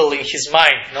Google in his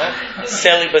mind,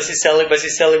 celibacy,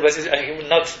 and he would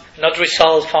not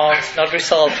result found.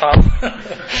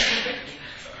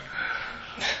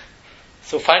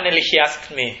 So finally he asked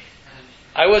me.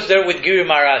 I was there with Giri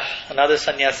Maharaj, another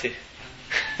sannyasi.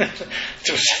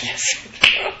 Two sannyasis.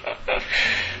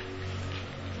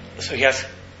 So he asked,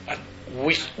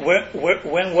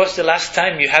 when was the last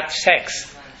time you had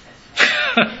sex?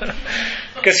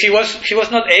 Because he was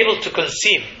not able to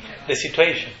conceive the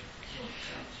situation.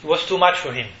 It was too much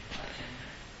for him.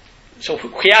 So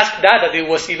he asked that it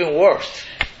was even worse.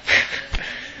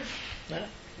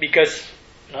 Because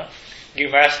Giri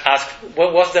Maharaj asked,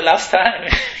 when was the last time?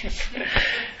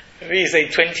 We say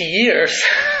 20 years.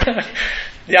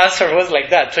 The answer was like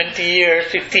that, 20 years,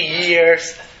 15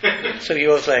 years. So he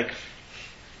was like,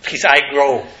 his eye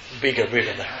grow bigger.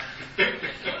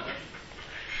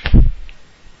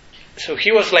 So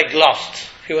he was like lost.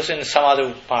 He was in some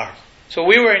other part. So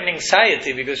we were in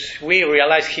anxiety because we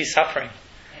realized he's suffering.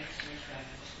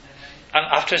 And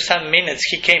after some minutes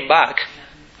he came back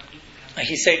and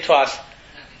he said to us,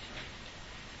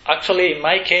 actually in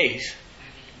my case,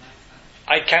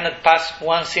 I cannot pass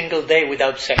one single day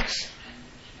without sex.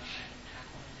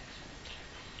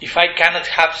 If I cannot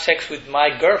have sex with my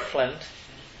girlfriend,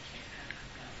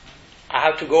 I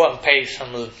have to go and pay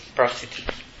some prostitute.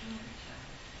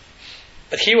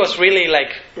 But he was really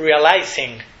like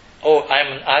realizing, I'm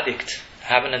an addict. I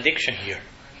have an addiction here.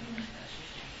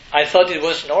 I thought it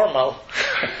was normal.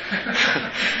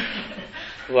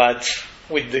 But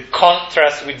with the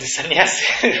contrast with the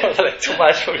sannyasi, it was like too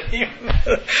much for him.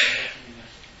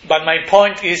 But my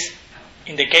point is,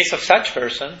 in the case of such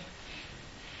person,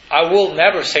 I will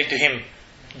never say to him,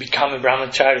 become a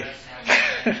brahmachari.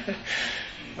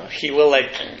 He will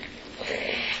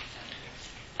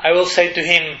I will say to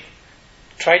him,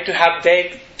 try to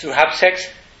have sex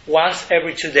once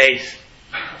every 2 days.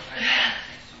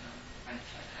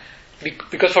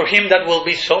 Because for him that will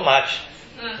be so much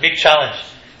big challenge.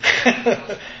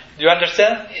 Do you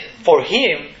understand? For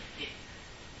him,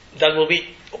 that will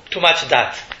be too much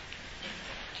that.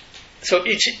 So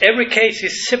every case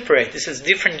is separate. This is a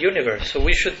different universe. So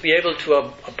we should be able to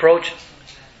approach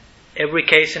every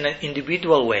case in an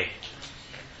individual way.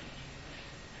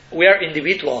 We are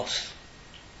individuals.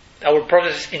 Our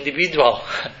process is individual.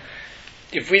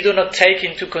 If we do not take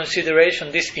into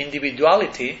consideration this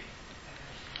individuality,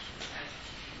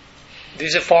 this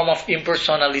is a form of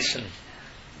impersonalism.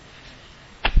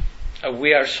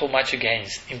 We are so much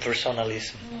against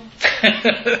impersonalism.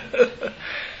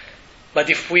 But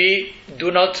if we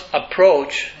do not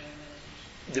approach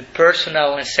the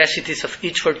personal necessities of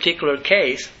each particular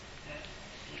case,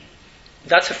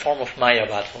 that's a form of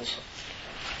Mayavad also.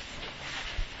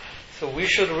 So we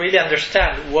should really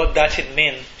understand what does it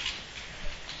mean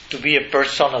to be a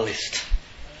personalist.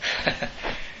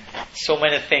 So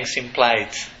many things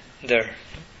implied there.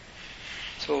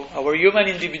 So our human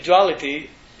individuality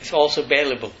is also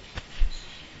available.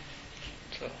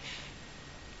 So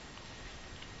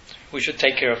we should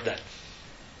take care of that.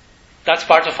 That's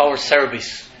part of our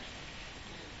service.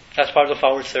 That's part of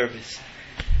our service.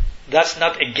 That's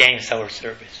not against our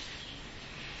service.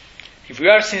 If we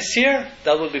are sincere,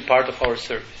 that will be part of our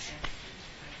service.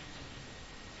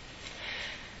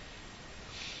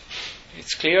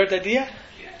 It's clear the idea?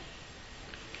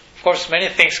 Of course, many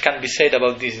things can be said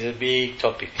about this. It's a big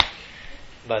topic.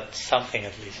 But something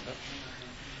at least.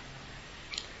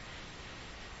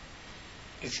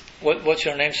 No? What's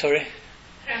your name, sorry?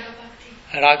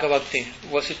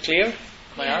 Raghavati. Was it clear,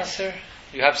 my answer?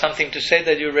 You have something to say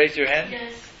that you raised your hand?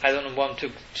 Yes. I don't want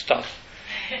to stop.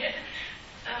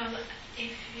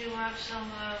 If you have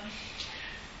some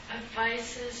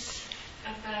advices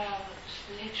about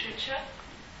literature.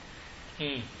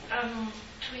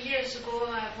 2 years ago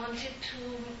I wanted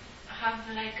to have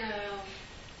like a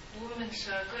women's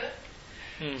circle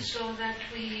so that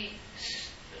we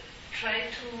try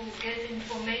to get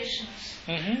informations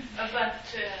about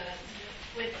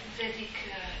with Vedic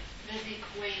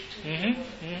way to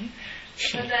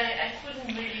but I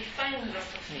couldn't really find a lot of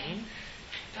things.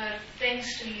 But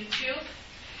thanks to YouTube,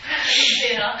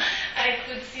 I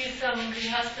could see some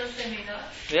Grihastha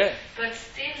seminars. Yeah. But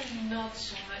still not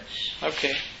so much.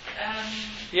 Okay.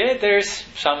 Yeah, there's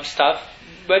some stuff.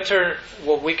 Better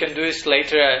what we can do is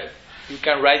later you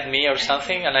can write me or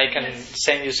something, and I can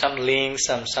send you some links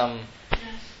and some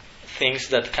things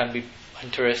that can be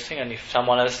interesting. And if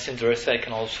someone else is interested, I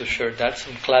can also share that,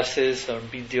 some classes or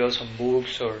videos on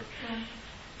books or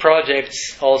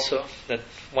projects also that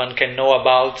one can know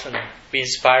about and be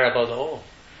inspired about. Oh,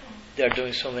 they are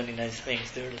doing so many nice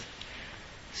things there.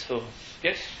 So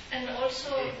yes. And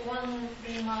also one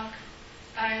remark,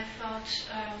 I thought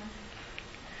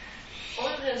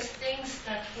all those things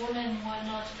that women were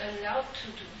not allowed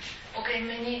to do. Okay,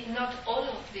 not all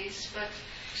of these, but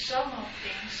some of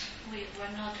things we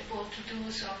were not able to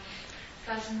do some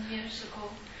 1,000 years ago.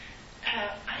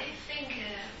 I think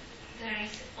there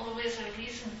is always a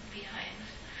reason behind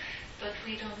it, but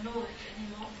we don't know it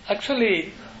anymore.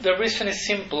 Actually, the reason is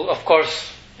simple. Of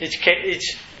course, each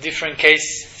different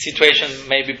case situation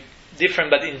may be different,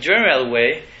 but in general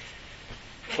way,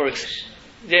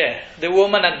 the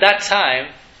woman at that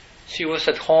time, she was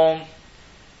at home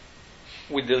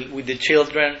with the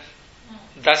children.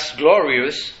 That's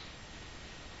glorious.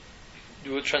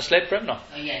 You will translate, Prem? No.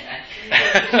 Oh, yes.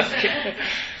 Okay.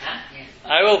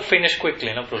 I will finish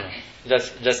quickly, no problem.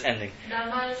 Just ending.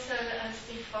 Damals, als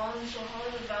die Frauen zu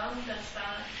Hause waren, das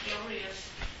war glorious.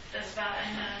 Das war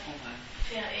eine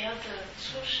verehrte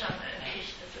Zustand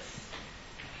eigentlich. Das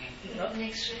ist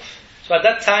nichts Schlechtes. So at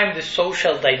that time, the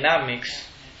social dynamics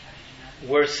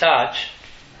were such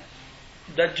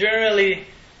that generally,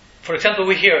 for example,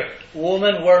 we hear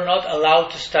women were not allowed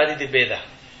to study the Veda.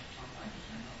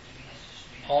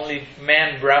 Only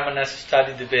men, brahmanas,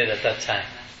 studied the Veda at that time.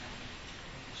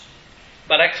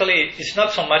 But actually, it's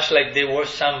not so much like there was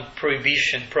some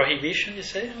prohibition, you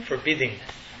say? Forbidding.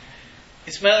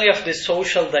 It's mainly of the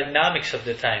social dynamics of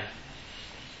the time.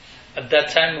 At that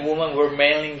time, women were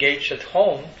mainly engaged at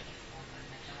home,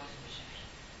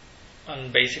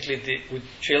 and basically with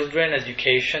children,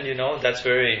 education,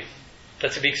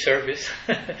 that's a big service.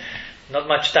 Not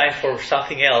much time for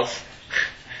something else.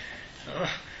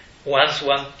 Once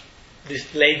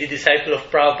this lady disciple of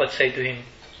Prabhupada said to him,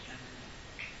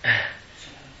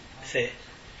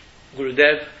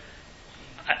 Gurudev,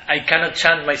 I cannot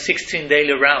chant my 16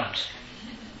 daily rounds.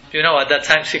 At that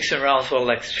time 16 rounds were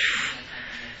like,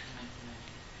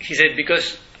 he said,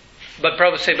 but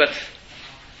Prabhupada said, but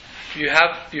you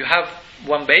have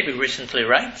one baby recently,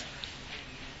 right?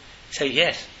 Say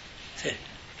yes. Say,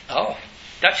 oh,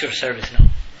 that's your service now.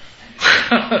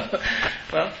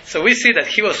 Well, so we see that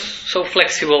he was so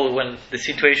flexible when the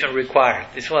situation required.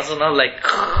 This was not like,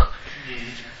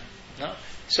 no.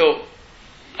 So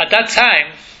at that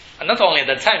time, and not only at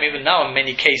that time, even now in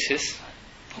many cases,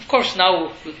 of course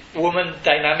now women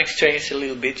dynamics changed a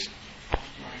little bit,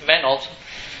 men also.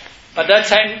 But at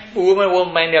that time, women were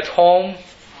mainly at home,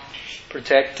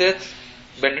 protected,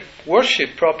 but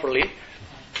worshipped properly,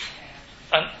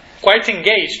 and quite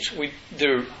engaged with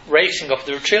the raising of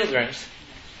their children.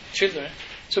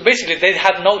 So basically, they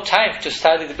had no time to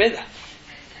study the Veda.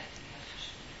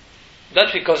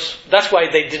 That's why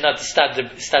they did not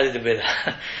study the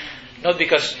Veda. Not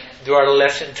because they are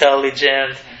less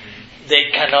intelligent,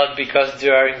 they cannot because they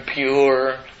are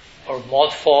impure or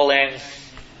moth-fallen.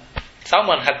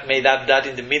 Someone had made up that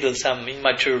in the middle, some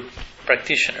immature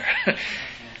practitioner.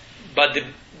 But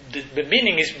the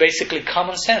meaning is basically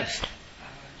common sense.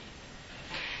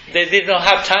 They did not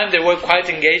have time, they were quite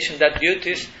engaged in that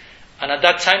duties, and at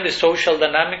that time the social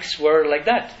dynamics were like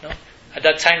that. No? At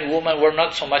that time women were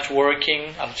not so much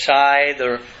working outside,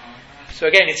 so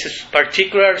again it's a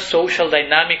particular social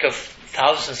dynamic of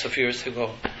thousands of years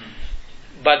ago.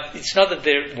 But it's not that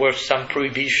there was some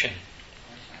prohibition.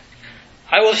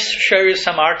 I will share you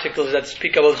some articles that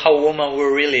speak about how women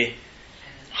were really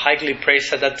highly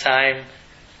praised at that time.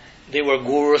 They were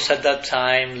gurus at that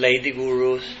time, lady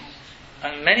gurus,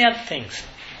 and many other things.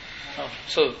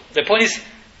 So the point is,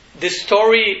 the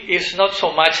story is not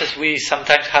so much as we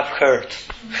sometimes have heard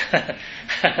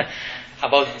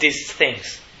about these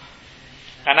things.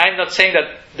 And I'm not saying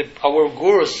that our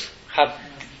gurus have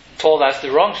told us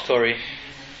the wrong story,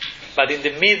 but in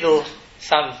the middle,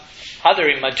 some other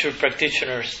immature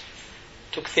practitioners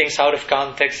took things out of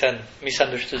context and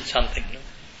misunderstood something.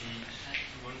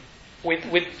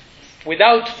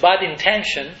 Without bad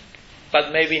intention,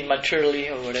 but maybe immaturely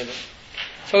or whatever.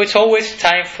 So it's always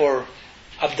time for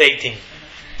updating.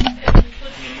 It would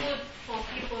be good for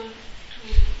people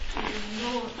to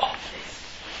know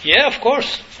this. Yeah, of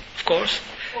course.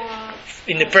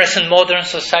 In the present modern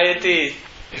society,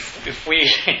 if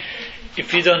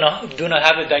we do not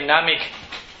have a dynamic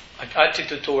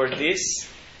attitude toward this,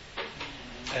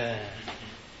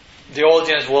 the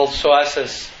audience will show us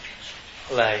as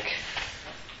like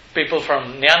people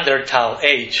from Neanderthal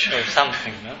age or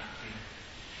something, no?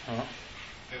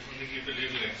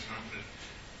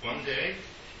 one day,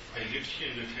 I lived here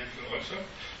in the temple also.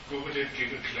 Gurudev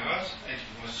gave a class, and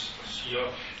he was here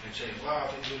and said, wow,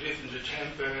 when you live in the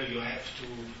temple, you have to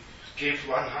give 100%,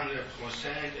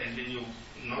 and when you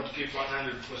not give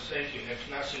 100%, you have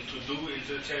nothing to do in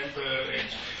the temple, and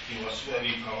he was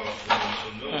very powerful. So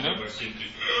no, I was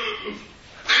thinking,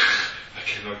 I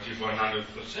cannot give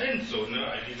 100%, so no,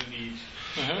 I didn't need.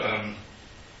 And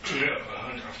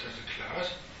after the class,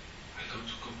 I go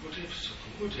to Gurudev, so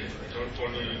Gurudev, I don't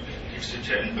want to give the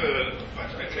temple,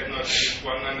 but I cannot give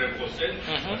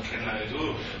 100%. What can I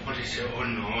do? And he said, oh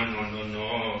no.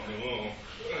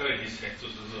 He said, so.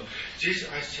 This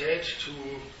I said to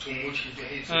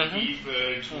motivate the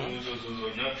people,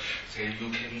 no? Say you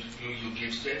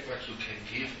give that what you can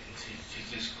give, and this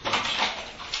is good.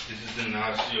 This is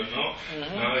enough,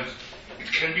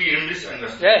 it can be a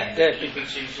misunderstanding. Yeah. People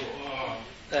think so,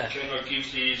 I cannot give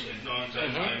this, and no,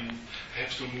 then I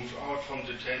have to move out from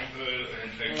the temple,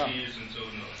 and like this, and so,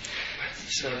 no. But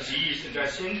it's not this, and I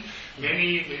think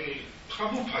many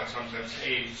Prabhupada sometimes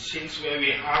say things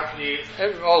very hardly.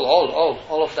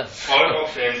 All of them. All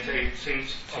of them say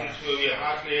things very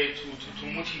hardly to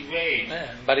motivate.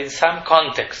 Yeah, but in some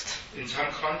context. In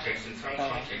some context,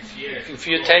 yes. If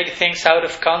you take things out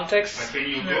of context, but when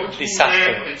you go to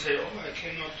disaster. them and say, oh, I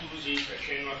cannot do this, I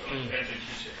cannot, and then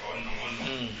you say, oh no.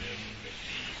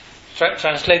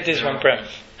 Translate this one, Prem,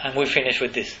 and we finish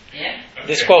with this. Yeah.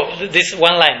 This quote, this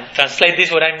one line. Translate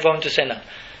this, what I'm going to say now.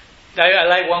 I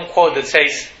like one quote that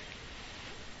says,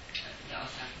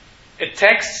 a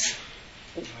text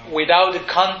without a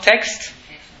context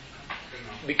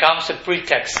becomes a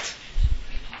pretext.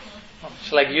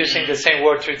 It's like using the same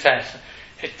word 3 times.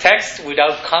 A text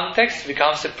without context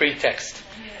becomes a pretext.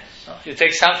 You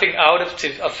take something out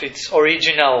of its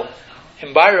original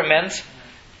environment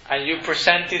and you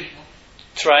present it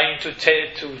trying to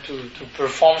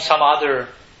perform with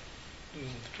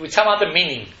some other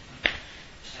meaning.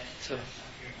 So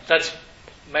that's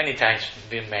many times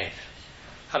been made.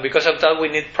 And because of that we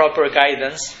need proper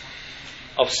guidance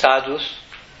of sadhus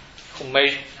who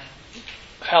may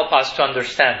help us to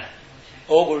understand.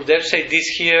 Oh, Gurudev said this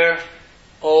here.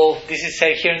 Oh, this is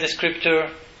said here in the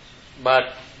scripture,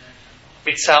 but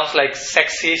it sounds like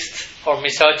sexist or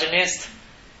misogynist.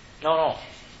 No.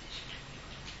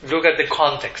 Look at the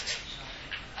context.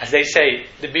 As they say,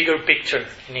 the bigger picture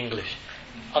in English.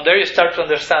 And there you start to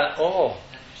understand, oh,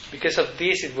 because of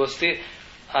this, it was this.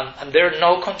 And there are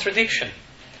no contradiction.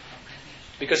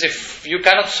 Because if you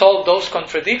cannot solve those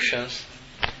contradictions,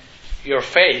 your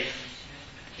faith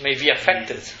may be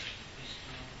affected.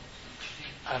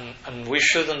 And we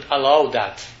shouldn't allow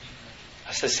that.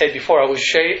 As I said before,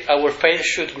 our faith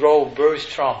should grow very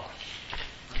strong.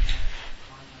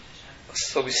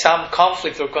 So if some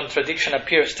conflict or contradiction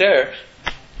appears there,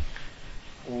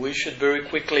 we should very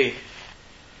quickly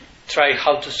try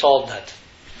how to solve that.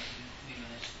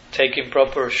 Taking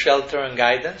proper shelter and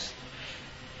guidance.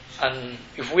 And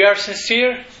if we are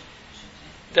sincere,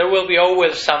 there will be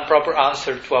always some proper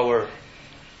answer to our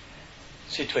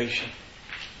situation.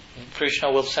 And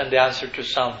Krishna will send the answer to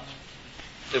some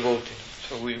devotee.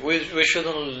 So we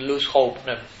shouldn't lose hope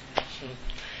never.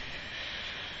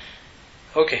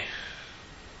 Okay.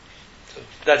 So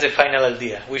that's the final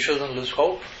idea. We shouldn't lose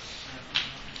hope.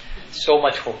 So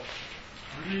much hope.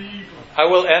 I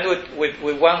will end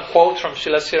with one quote from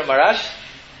Srila Sridhar Maharaj.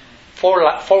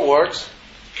 4 words.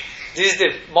 This is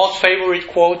the most favorite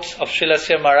quote of Srila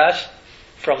Sridhar Maharaj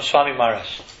from Swami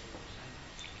Maharaj.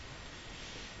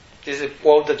 This is a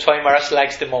quote that Swami Maharaj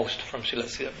likes the most from Srila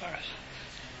Sridhar Maharaj.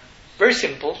 Very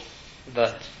simple,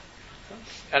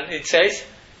 and it says,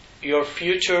 your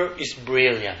future is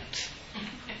brilliant.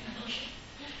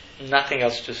 Nothing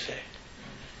else to say.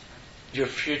 Your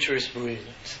future is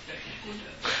brilliant.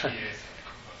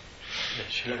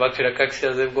 Srila Bhakti Rakshak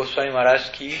Dev Goswami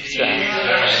Maharaj ki jai.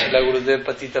 Srila Gurudev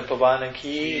Patita Pavana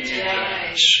ki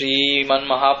jai. Shri Man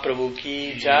Mahaprabhu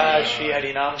ki jai. Shri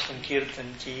Harinam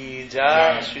Sankirtan ki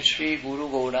jai. Shri Guru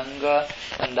Gauranga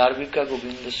Andarvika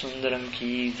Govinda Sundaram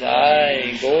ki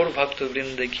jai. Gaur Bhakta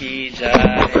Vrinda ki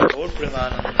jai. Gaur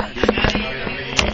Premananda.